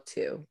can look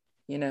to,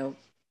 you know,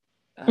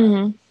 um,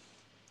 Mm-hmm.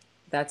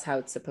 that's how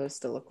it's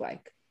supposed to look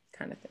like,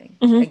 kind of thing.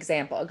 Mm-hmm.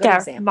 Example, a good Yeah,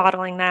 example.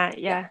 modeling that.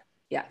 Yeah. Yeah.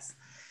 Yes,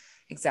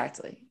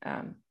 exactly.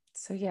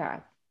 So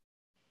yeah,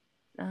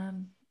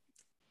 um,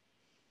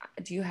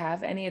 do you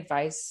have any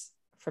advice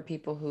for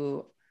people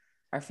who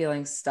are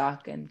feeling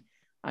stuck and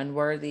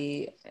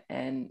unworthy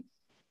and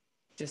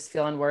just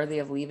feel unworthy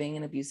of leaving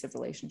an abusive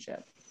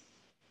relationship?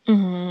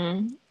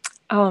 Mm-hmm.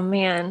 Oh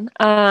man.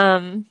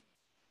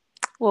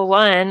 Well,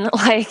 one,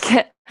 like,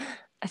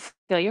 I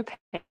feel your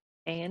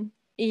pain.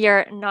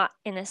 You're not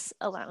in this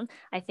alone.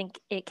 I think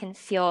it can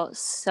feel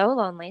so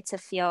lonely to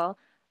feel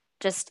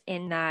just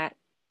in that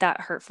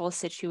hurtful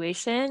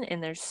situation,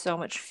 and there's so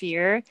much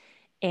fear,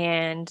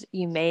 and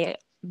you may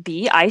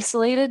be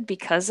isolated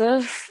because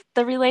of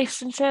the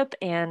relationship.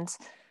 And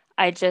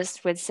I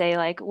just would say,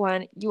 like,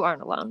 one, you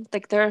aren't alone.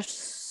 Like, there are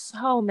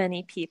so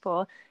many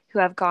people who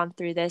have gone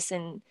through this.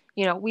 And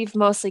we've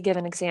mostly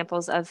given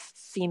examples of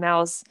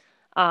females,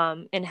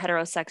 in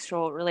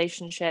heterosexual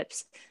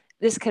relationships.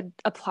 This could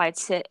apply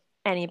to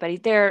anybody.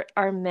 There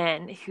are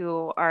men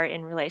who are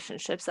in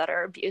relationships that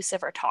are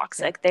abusive or Yeah.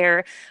 toxic.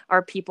 There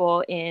are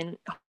people in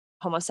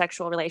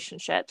homosexual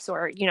relationships,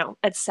 or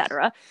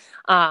etc.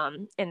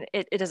 And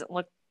it doesn't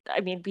look,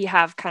 I mean, we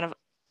have kind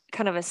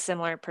of a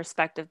similar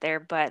perspective there.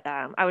 But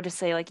I would just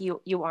say, like,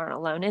 you aren't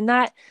alone in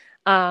that.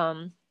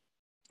 um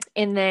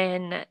and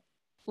then,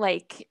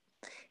 like,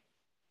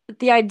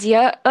 the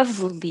idea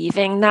of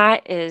leaving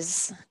that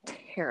is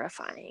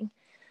terrifying.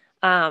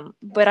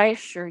 But I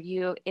assure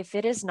you, if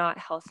it is not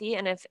healthy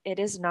and if it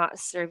is not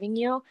serving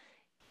you,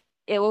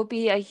 it will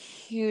be a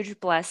huge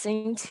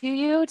blessing to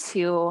you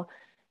to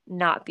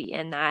not be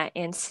in that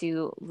and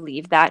to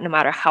leave that, no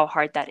matter how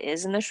hard that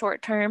is in the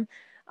short term.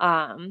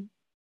 Um,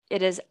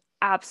 it is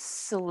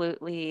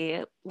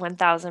absolutely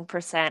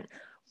 1000%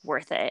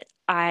 worth it.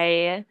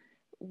 I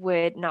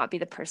would not be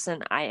the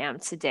person I am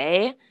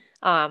today,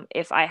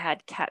 if I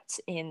had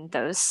kept in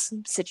those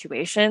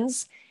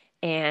situations.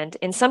 And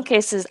in some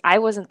cases, I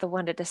wasn't the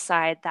one to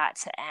decide that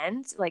to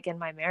end. Like in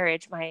my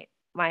marriage, my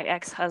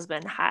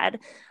ex-husband had,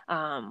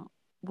 um,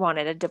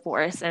 wanted a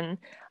divorce. And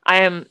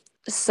I am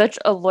such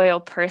a loyal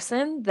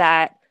person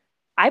that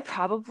I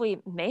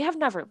probably may have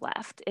never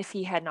left if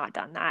he had not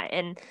done that.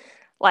 And,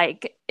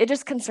 like, it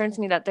just concerns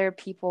me that there are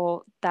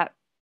people that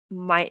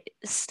might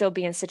still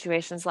be in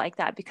situations like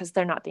that because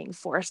they're not being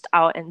forced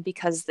out, and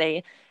because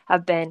they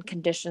have been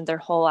conditioned their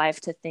whole life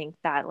to think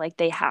that, like,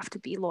 they have to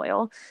be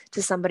loyal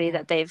to somebody Yeah.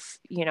 that they've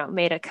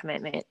made a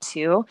commitment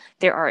to.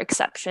 There are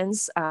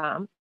exceptions.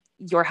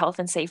 Your health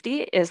and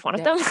safety is one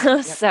of Yep. them.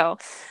 Yep. So,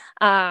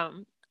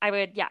 I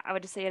would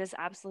just say it is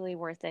absolutely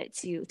worth it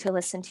to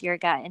listen to your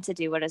gut and to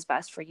do what is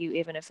best for you,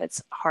 even if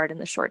it's hard in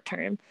the short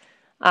term.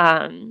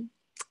 Um,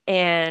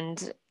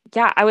 and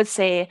yeah, I would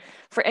say,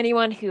 for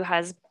anyone who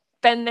has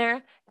been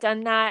there,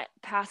 done that,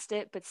 passed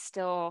it, but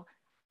still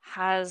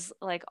has,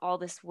 like, all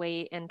this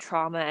weight and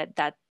trauma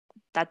that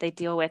they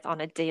deal with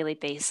on a daily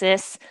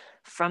basis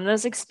from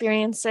those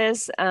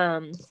experiences.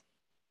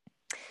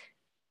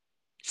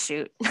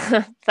 Shoot,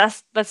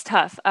 that's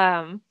tough.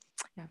 Yeah.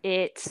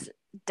 It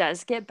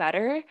does get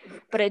better,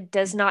 but it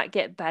does not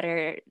get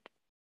better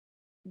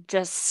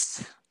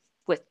just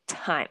with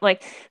time.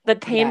 Like, the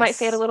pain might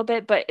fade a Yes. little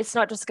bit, but it's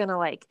not just gonna,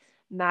 like,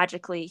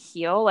 magically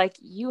heal. Like,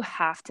 you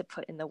have to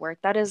put in the work.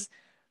 That is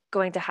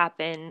going to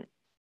happen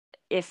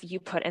if you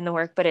put in the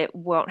work, but it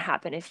won't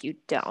happen if you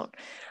don't.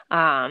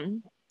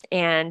 Um,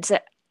 and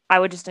I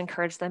would just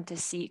encourage them to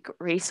seek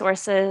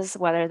resources,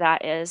 whether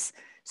that is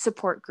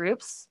support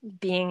groups,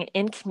 being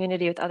in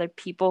community with other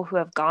people who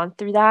have gone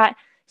through that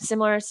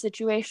similar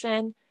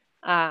situation.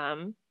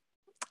 Um,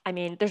 I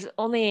mean, there's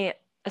only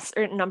a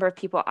certain number of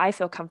people I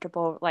feel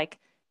comfortable, like,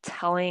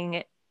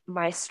 telling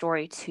my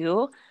story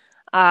to,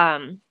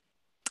 um,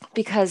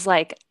 because,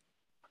 like,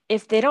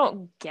 if they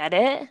don't get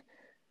it,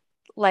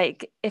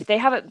 like if they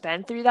haven't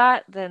been through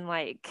that, then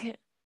like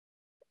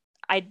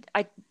I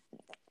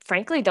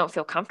frankly don't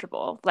feel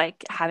comfortable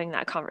like having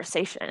that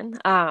conversation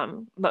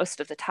most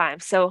of the time.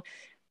 So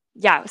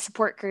yeah,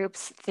 support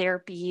groups,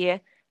 therapy,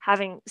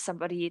 having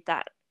somebody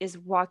that is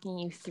walking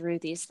you through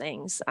these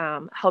things,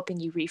 helping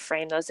you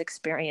reframe those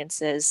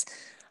experiences,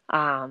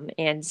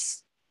 and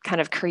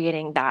kind of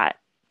creating that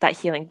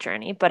healing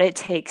journey. But it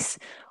takes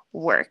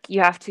work.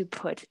 You have to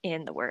put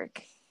in the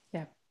work.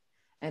 Yeah.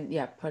 And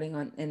yeah, putting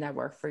on in that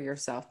work for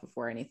yourself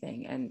before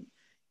anything, and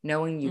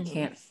knowing you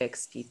can't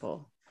fix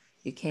people.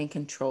 You can't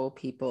control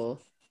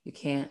people. You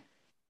can't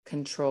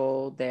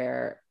control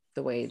the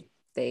way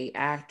they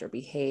act or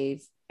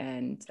behave.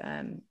 And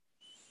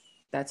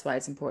that's why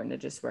it's important to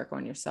just work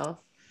on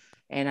yourself.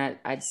 And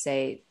I'd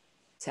say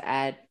to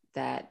add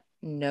that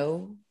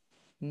no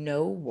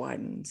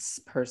one's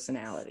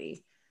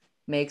personality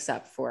makes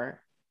up for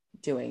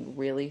doing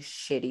really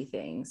shitty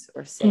things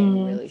or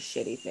saying really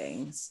shitty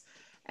things.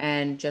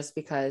 And just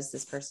because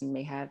this person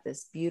may have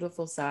this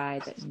beautiful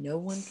side that no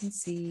one can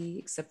see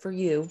except for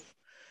you,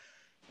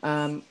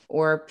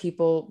 or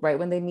people right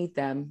when they meet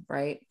them,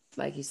 right?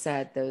 Like you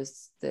said,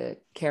 the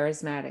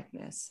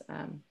charismaticness,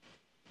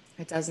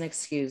 it doesn't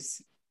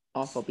excuse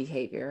awful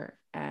behavior,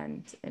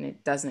 and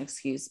it doesn't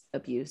excuse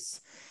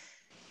abuse.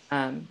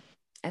 And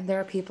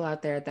there are people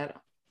out there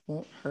that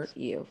won't hurt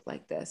you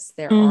like this.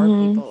 There are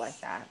people like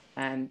that.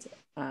 And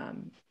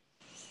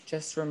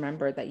just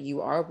remember that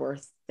you are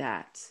worth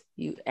that.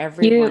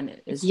 Everyone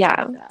is worth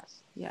that.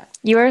 Yeah.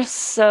 You are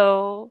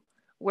so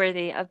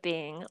worthy of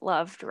being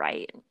loved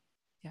right.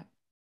 Yeah,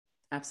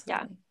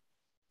 absolutely.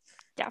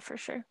 Yeah, for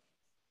sure.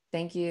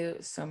 Thank you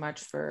so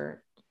much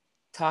for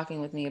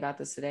talking with me about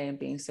this today and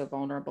being so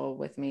vulnerable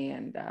with me.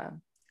 And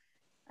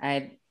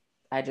I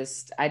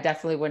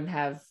definitely wouldn't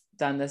have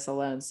done this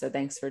alone. So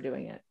thanks for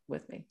doing it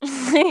with me.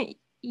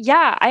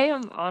 Yeah, I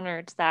am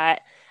honored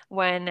that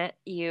when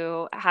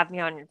you have me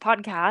on your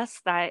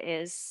podcast, that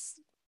is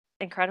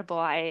incredible.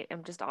 I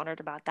am just honored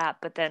about that.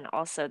 But then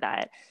also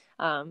that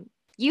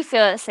you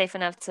feel safe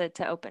enough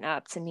to open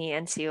up to me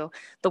and to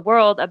the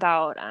world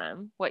about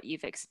what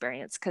you've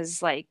experienced.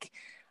 Because like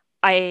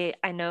I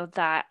know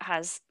that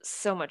has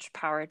so much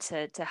power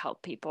to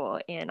help people,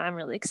 and I'm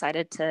really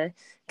excited to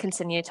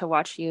continue to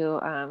watch you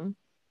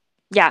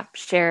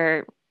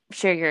share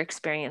your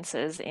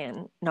experiences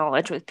and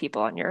knowledge with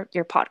people on your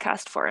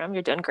podcast forum.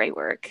 You're doing great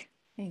work.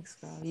 Thanks,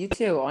 girl. You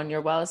too, on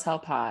your Well as Hell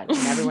pod,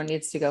 and everyone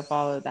needs to go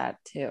follow that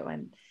too.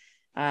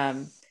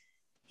 And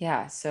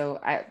yeah, so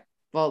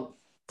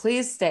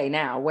please stay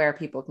now where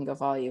people can go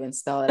follow you and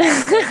spell it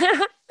out so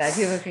that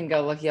people can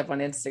go look you up on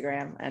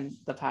Instagram and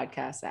the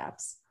podcast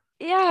apps.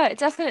 Yeah,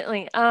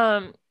 definitely.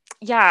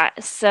 Yeah,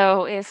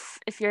 so if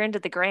you're into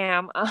the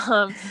gram,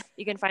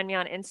 you can find me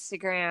on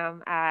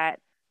Instagram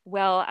at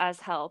Well as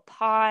Hell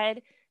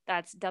Pod.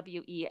 That's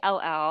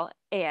WELLASHELLPOD.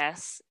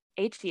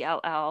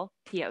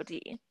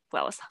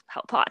 Well as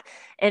Hell Pod.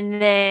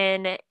 And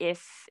then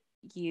if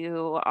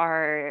you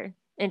are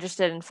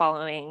interested in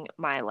following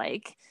my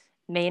like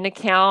main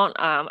account,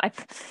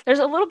 there's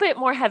a little bit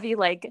more heavy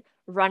like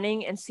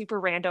running and super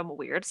random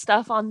weird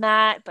stuff on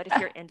that. But if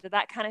you're into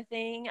that kind of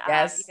thing,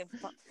 Yes. you can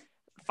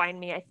find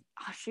me. I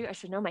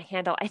should know my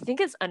handle. I think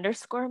it's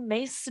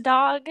 _Mace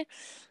Dog.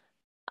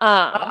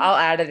 I'll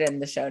add it in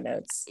the show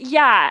notes.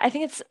 Yeah, I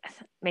think it's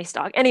Mace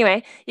Dog.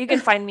 Anyway, you can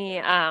find me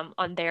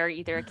on their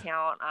either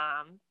account.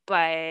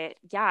 But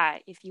yeah,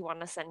 if you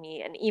want to send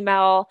me an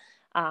email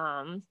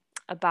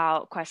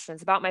about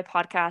questions about my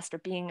podcast or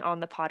being on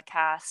the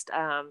podcast,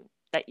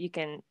 that you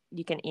can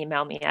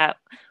email me at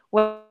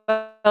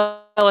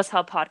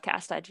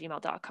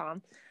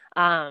wellashellpodcast@gmail.com.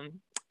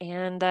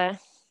 And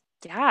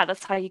yeah,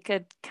 that's how you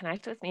could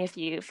connect with me if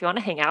you want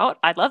to hang out.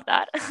 I'd love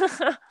that.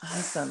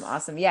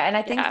 Awesome. Yeah, and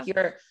I think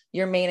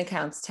your main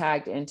account's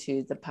tagged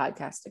into the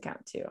podcast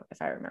account too,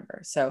 if I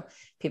remember. So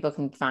people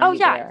can find you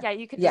there. Yeah,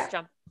 you could just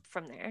jump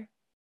from there.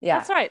 Yeah,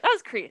 that's right. That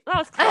was great. That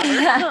was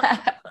clever.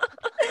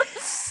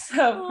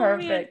 So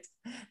perfect.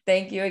 Man.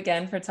 Thank you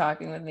again for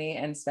talking with me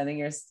and spending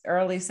your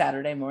early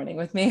Saturday morning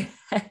with me.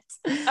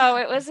 Oh,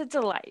 it was a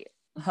delight.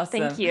 Awesome.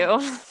 Thank you.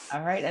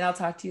 All right, and I'll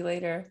talk to you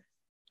later.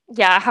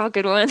 Yeah, have a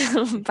good one.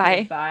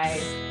 Bye.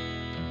 Bye.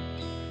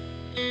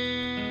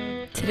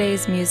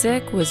 Today's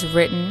music was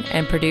written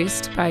and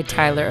produced by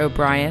Tyler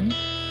O'Brien.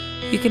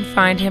 You can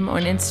find him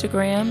on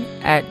Instagram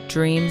at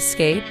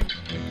Dreamscape,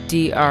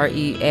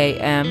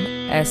 DREAMSCAPE,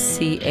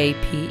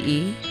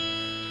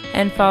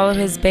 and follow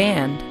his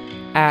band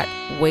at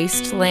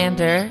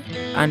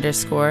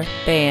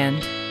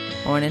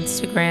Wastelander_band on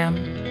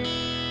Instagram.